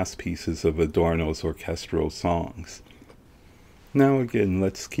those last pieces of Adorno's orchestral songs. Now again,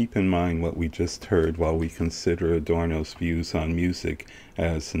 let's keep in mind what we just heard while we consider Adorno's views on music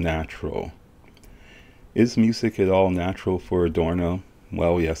as natural. Is music at all natural for Adorno?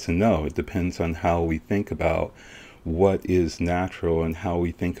 Well, yes and no. It depends on how we think about what is natural and how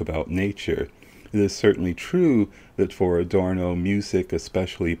we think about nature. It is certainly true that for Adorno, music,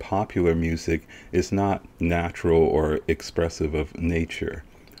 especially popular music, is not natural or expressive of nature.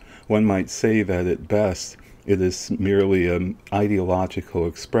 One might say that at best it is merely an ideological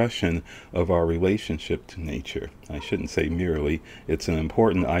expression of our relationship to nature. I shouldn't say merely, it's an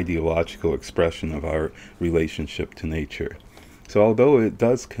important ideological expression of our relationship to nature. So although it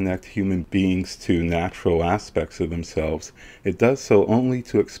does connect human beings to natural aspects of themselves, it does so only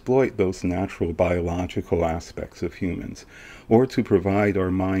to exploit those natural biological aspects of humans, or to provide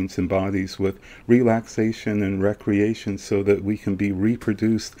our minds and bodies with relaxation and recreation so that we can be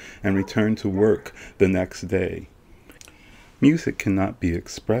reproduced and return to work the next day. Music cannot be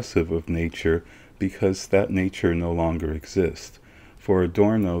expressive of nature because that nature no longer exists. For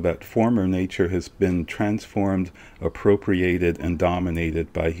Adorno, that former nature has been transformed, appropriated, and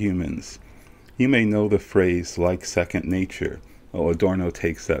dominated by humans. You may know the phrase, like second nature. Well, Adorno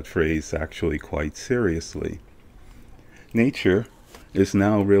takes that phrase actually quite seriously. Nature is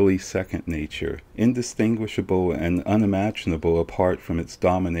now really second nature, indistinguishable and unimaginable apart from its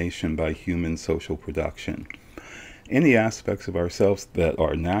domination by human social production. Any aspects of ourselves that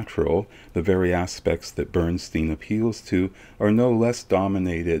are natural, the very aspects that Bernstein appeals to, are no less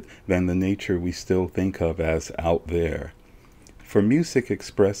dominated than the nature we still think of as out there. For music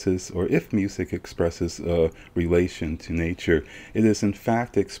expresses, or if music expresses a relation to nature, it is in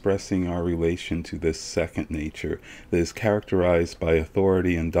fact expressing our relation to this second nature that is characterized by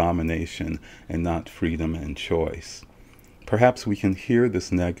authority and domination and not freedom and choice. Perhaps we can hear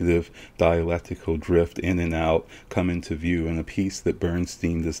this negative dialectical drift in and out come into view in a piece that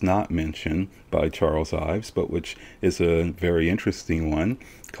Bernstein does not mention by Charles Ives, but which is a very interesting one,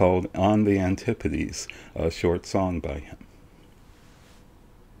 called On the Antipodes, a short song by him.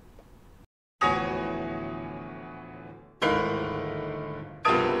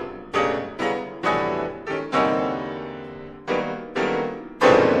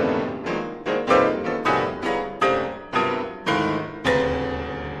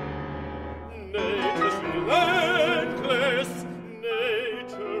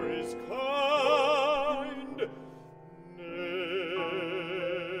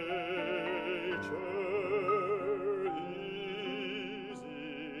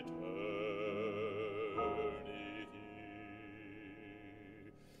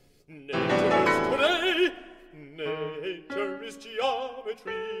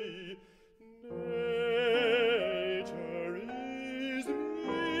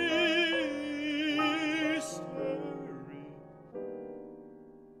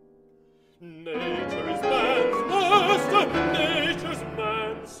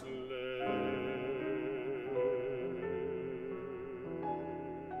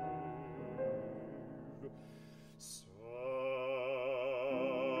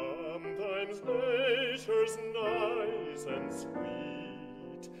 'cause nature's nice and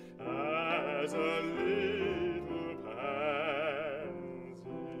sweet as a little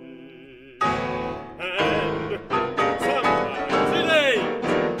pansy. And sometimes it ain't.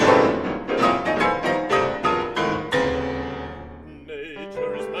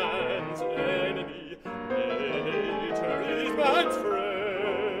 Nature is man's enemy. Nature is man's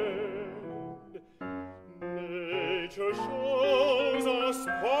friend. Nature shows us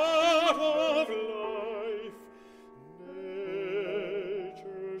part of life.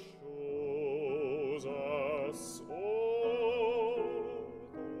 Nature shows us all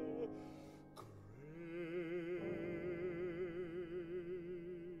the grave.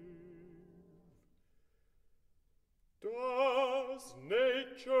 Does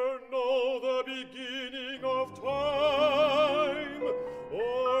nature know the beginning of time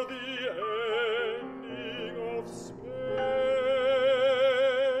or the ending of space?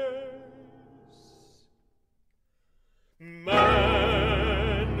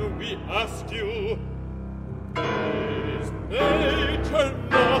 Man, we ask you, is nature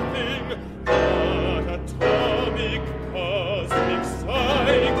nothing but atomic cosmic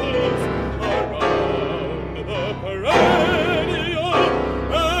cycles around the perennial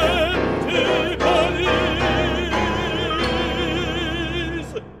antibodies?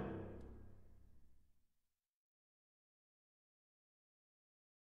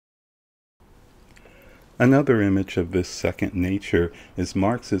 Another image of this second nature is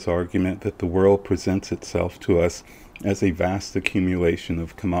Marx's argument that the world presents itself to us as a vast accumulation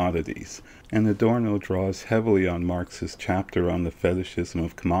of commodities, and Adorno draws heavily on Marx's chapter on the fetishism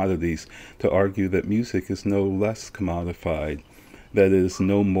of commodities to argue that music is no less commodified, that it is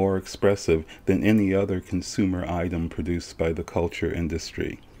no more expressive than any other consumer item produced by the culture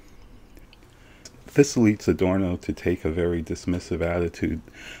industry. This leads Adorno to take a very dismissive attitude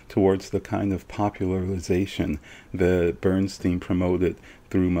towards the kind of popularization that Bernstein promoted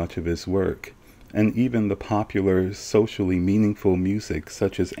through much of his work, and even the popular, socially meaningful music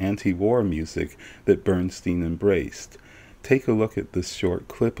such as anti-war music that Bernstein embraced. Take a look at this short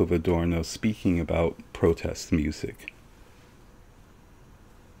clip of Adorno speaking about protest music.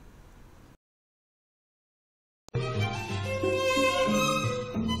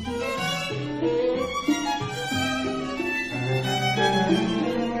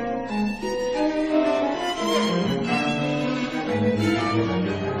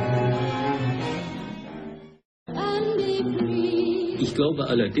 Ich glaube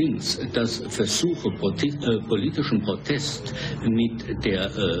allerdings, dass Versuche, politischen Protest mit der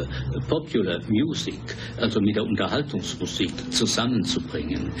Popular Music, also mit der Unterhaltungsmusik,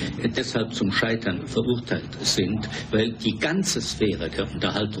 zusammenzubringen, deshalb zum Scheitern verurteilt sind, weil die ganze Sphäre der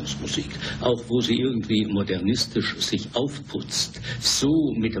Unterhaltungsmusik, auch wo sie irgendwie modernistisch sich aufputzt,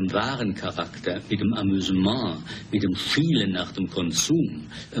 so mit dem wahren Charakter, mit dem Amüsement, mit dem Schielen nach dem Konsum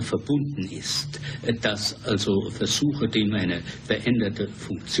verbunden ist, dass also Versuche, dem eine veränderte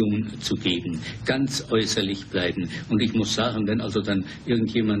Funktion zu geben, ganz äußerlich bleiben. Und ich muss sagen, wenn also dann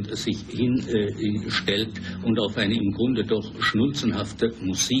irgendjemand sich hinstellt und auf eine im Grunde doch schnulzenhafte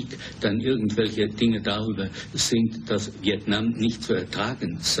Musik dann irgendwelche Dinge darüber singt, dass Vietnam nicht zu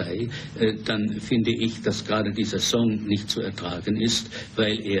ertragen sei, dann finde ich, dass gerade dieser Song nicht zu ertragen ist,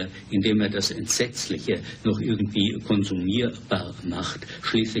 weil er, indem er das Entsetzliche noch irgendwie konsumierbar macht,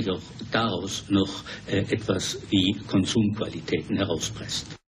 schließlich auch daraus noch etwas wie Konsumqualitäten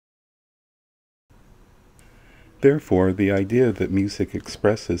herauspresst. Therefore, the idea that music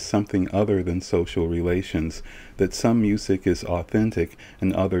expresses something other than social relations, that some music is authentic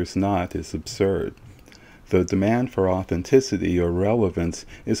and others not, is absurd. The demand for authenticity or relevance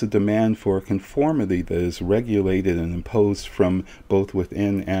is a demand for conformity that is regulated and imposed from both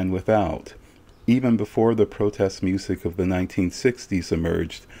within and without. Even before the protest music of the 1960s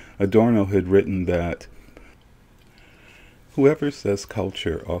emerged, Adorno had written that whoever says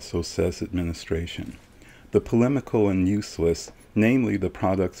culture also says administration. The polemical and useless, namely the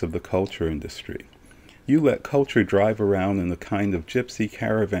products of the culture industry. You let culture drive around in a kind of gypsy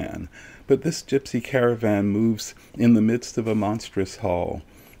caravan, but this gypsy caravan moves in the midst of a monstrous hall.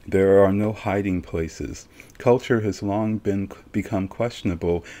 There are no hiding places. Culture has long become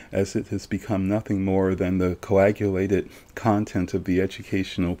questionable, as it has become nothing more than the coagulated content of the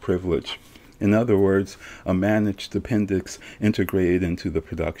educational privilege. In other words, a managed appendix integrated into the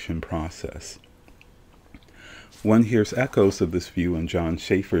production process. One hears echoes of this view in John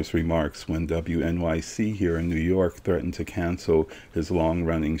Schaefer's remarks when WNYC here in New York threatened to cancel his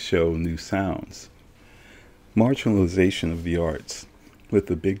long-running show New Sounds. Marginalization of the arts, with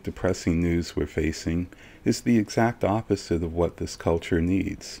the big depressing news we're facing, is the exact opposite of what this culture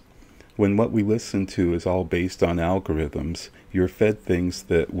needs. When what we listen to is all based on algorithms, you're fed things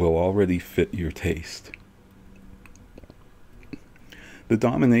that will already fit your taste. The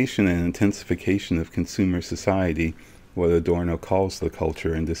domination and intensification of consumer society, what Adorno calls the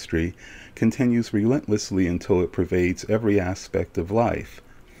culture industry, continues relentlessly until it pervades every aspect of life.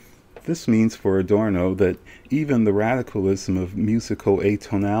 This means for Adorno that even the radicalism of musical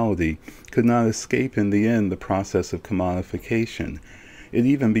atonality could not escape in the end the process of commodification. It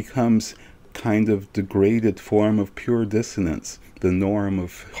even becomes kind of degraded form of pure dissonance, the norm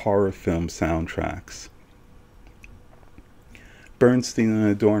of horror film soundtracks. Bernstein and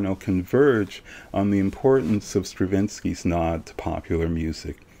Adorno converge on the importance of Stravinsky's nod to popular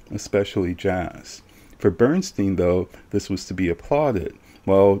music, especially jazz. For Bernstein, though, this was to be applauded,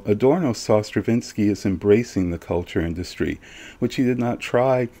 while Adorno saw Stravinsky as embracing the culture industry, which he did not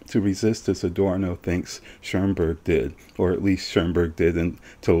try to resist as Adorno thinks Schoenberg did, or at least Schoenberg did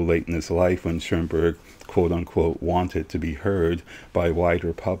until late in his life when Schoenberg, quote-unquote, wanted to be heard by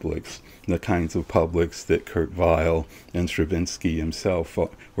wider publics, the kinds of publics that Kurt Weill and Stravinsky himself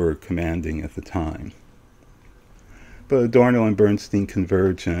were commanding at the time. But Adorno and Bernstein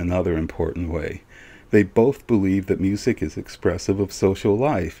converge in another important way. They both believe that music is expressive of social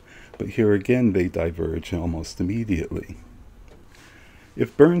life, but here again they diverge almost immediately.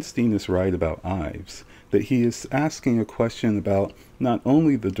 If Bernstein is right about Ives, that he is asking a question about not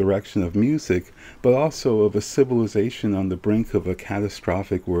only the direction of music, but also of a civilization on the brink of a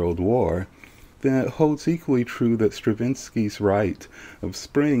catastrophic world war, then it holds equally true that Stravinsky's right of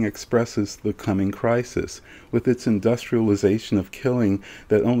spring expresses the coming crisis, with its industrialization of killing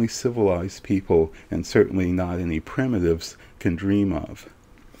that only civilized people, and certainly not any primitives, can dream of.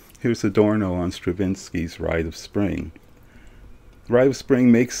 Here's Adorno on Stravinsky's Rite of Spring. Rite of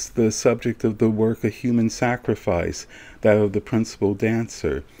Spring makes the subject of the work a human sacrifice, that of the principal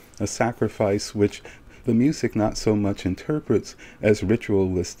dancer, a sacrifice which the music not so much interprets as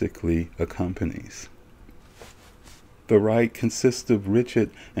ritualistically accompanies. The rite consists of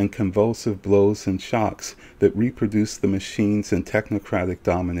rigid and convulsive blows and shocks that reproduce the machines and technocratic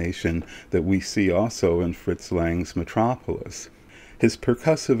domination that we see also in Fritz Lang's Metropolis. His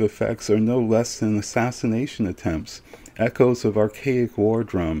percussive effects are no less than assassination attempts, echoes of archaic war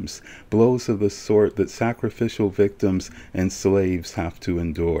drums, blows of the sort that sacrificial victims and slaves have to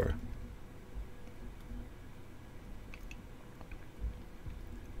endure.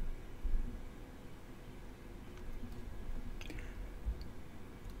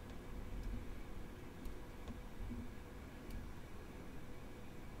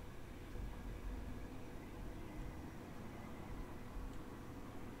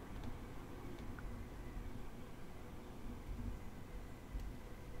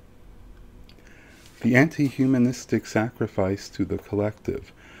 The anti-humanistic sacrifice to the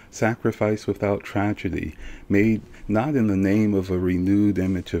collective, sacrifice without tragedy, made not in the name of a renewed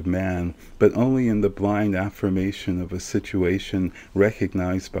image of man, but only in the blind affirmation of a situation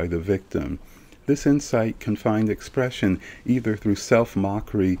recognized by the victim. This insight can find expression either through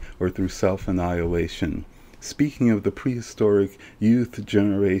self-mockery or through self-annihilation. Speaking of the prehistoric youth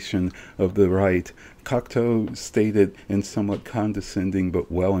generation of the right, Cocteau stated in somewhat condescending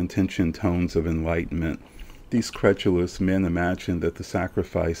but well-intentioned tones of enlightenment, these credulous men imagine that the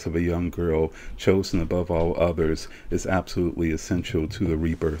sacrifice of a young girl, chosen above all others, is absolutely essential to the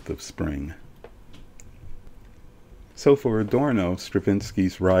rebirth of spring. So for Adorno,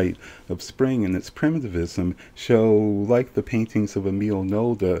 Stravinsky's Rite of Spring and its primitivism show, like the paintings of Emil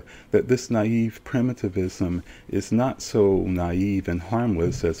Nolde, that this naive primitivism is not so naive and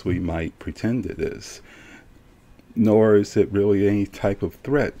harmless as we might pretend it is, nor is it really any type of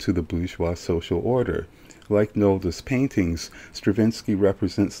threat to the bourgeois social order. Like Nolde's paintings, Stravinsky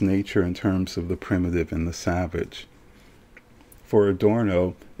represents nature in terms of the primitive and the savage. For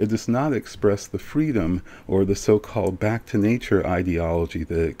Adorno, it does not express the freedom or the so-called back-to-nature ideology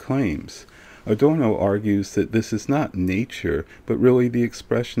that it claims. Adorno argues that this is not nature, but really the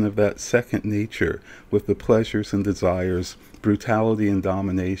expression of that second nature, with the pleasures and desires, brutality and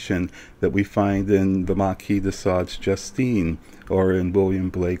domination that we find in the Marquis de Sade's Justine or in William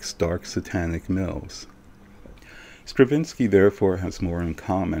Blake's Dark Satanic Mills. Stravinsky therefore has more in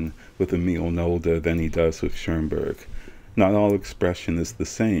common with Emil Nolde than he does with Schoenberg. Not all expression is the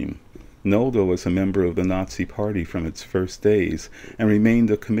same. Nolde was a member of the Nazi Party from its first days and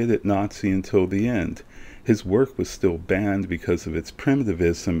remained a committed Nazi until the end. His work was still banned because of its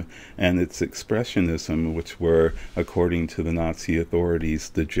primitivism and its expressionism, which were, according to the Nazi authorities,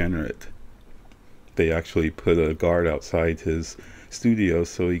 degenerate. They actually put a guard outside his studio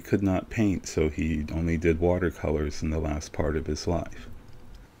so he could not paint, so he only did watercolors in the last part of his life.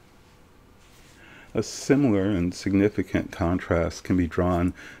 A similar and significant contrast can be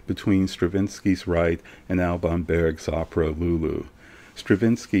drawn between Stravinsky's Right and Alban Berg's opera Lulu.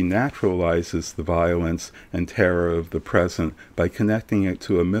 Stravinsky naturalizes the violence and terror of the present by connecting it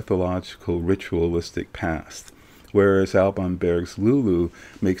to a mythological, ritualistic past, whereas Alban Berg's Lulu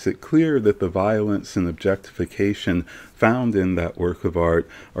makes it clear that the violence and objectification found in that work of art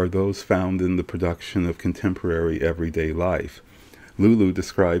are those found in the production of contemporary everyday life. Lulu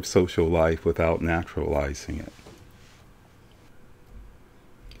describes social life without naturalizing it.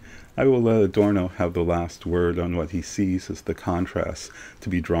 I will let Adorno have the last word on what he sees as the contrasts to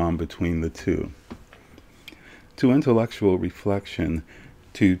be drawn between the two. To intellectual reflection,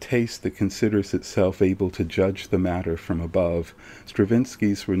 to taste that considers itself able to judge the matter from above,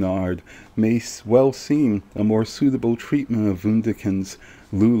 Stravinsky's Renard may well seem a more suitable treatment of Wunderkind's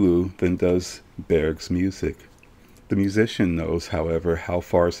Lulu than does Berg's music. The musician knows, however, how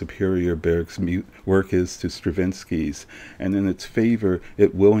far superior Berg's work is to Stravinsky's, and in its favor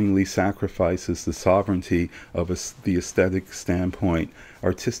it willingly sacrifices the sovereignty of the aesthetic standpoint.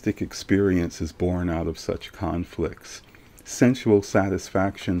 Artistic experience is born out of such conflicts. Sensual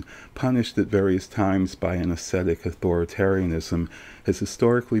satisfaction, punished at various times by an ascetic authoritarianism, has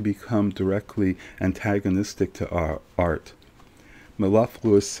historically become directly antagonistic to art.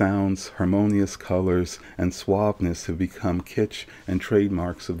 Mellifluous sounds, harmonious colors, and suaveness have become kitsch and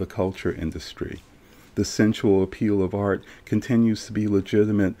trademarks of the culture industry. The sensual appeal of art continues to be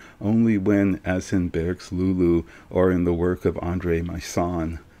legitimate only when, as in Berg's Lulu or in the work of André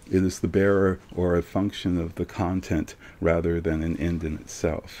Masson, it is the bearer or a function of the content rather than an end in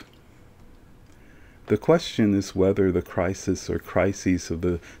itself. The question is whether the crisis or crises of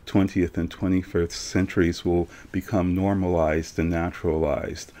the 20th and 21st centuries will become normalized and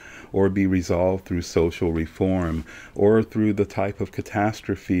naturalized, or be resolved through social reform, or through the type of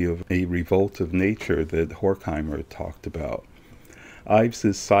catastrophe of a revolt of nature that Horkheimer talked about.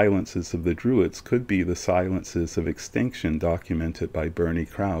 Ives's Silences of the Druids could be the silences of extinction documented by Bernie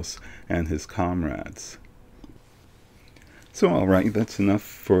Krause and his comrades. So alright, that's enough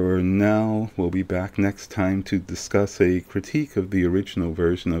for now. We'll be back next time to discuss a critique of the original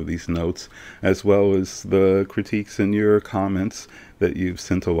version of these notes, as well as the critiques and your comments that you've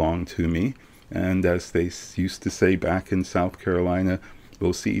sent along to me. And as they used to say back in South Carolina,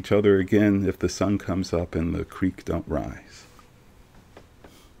 we'll see each other again if the sun comes up and the creek don't rise.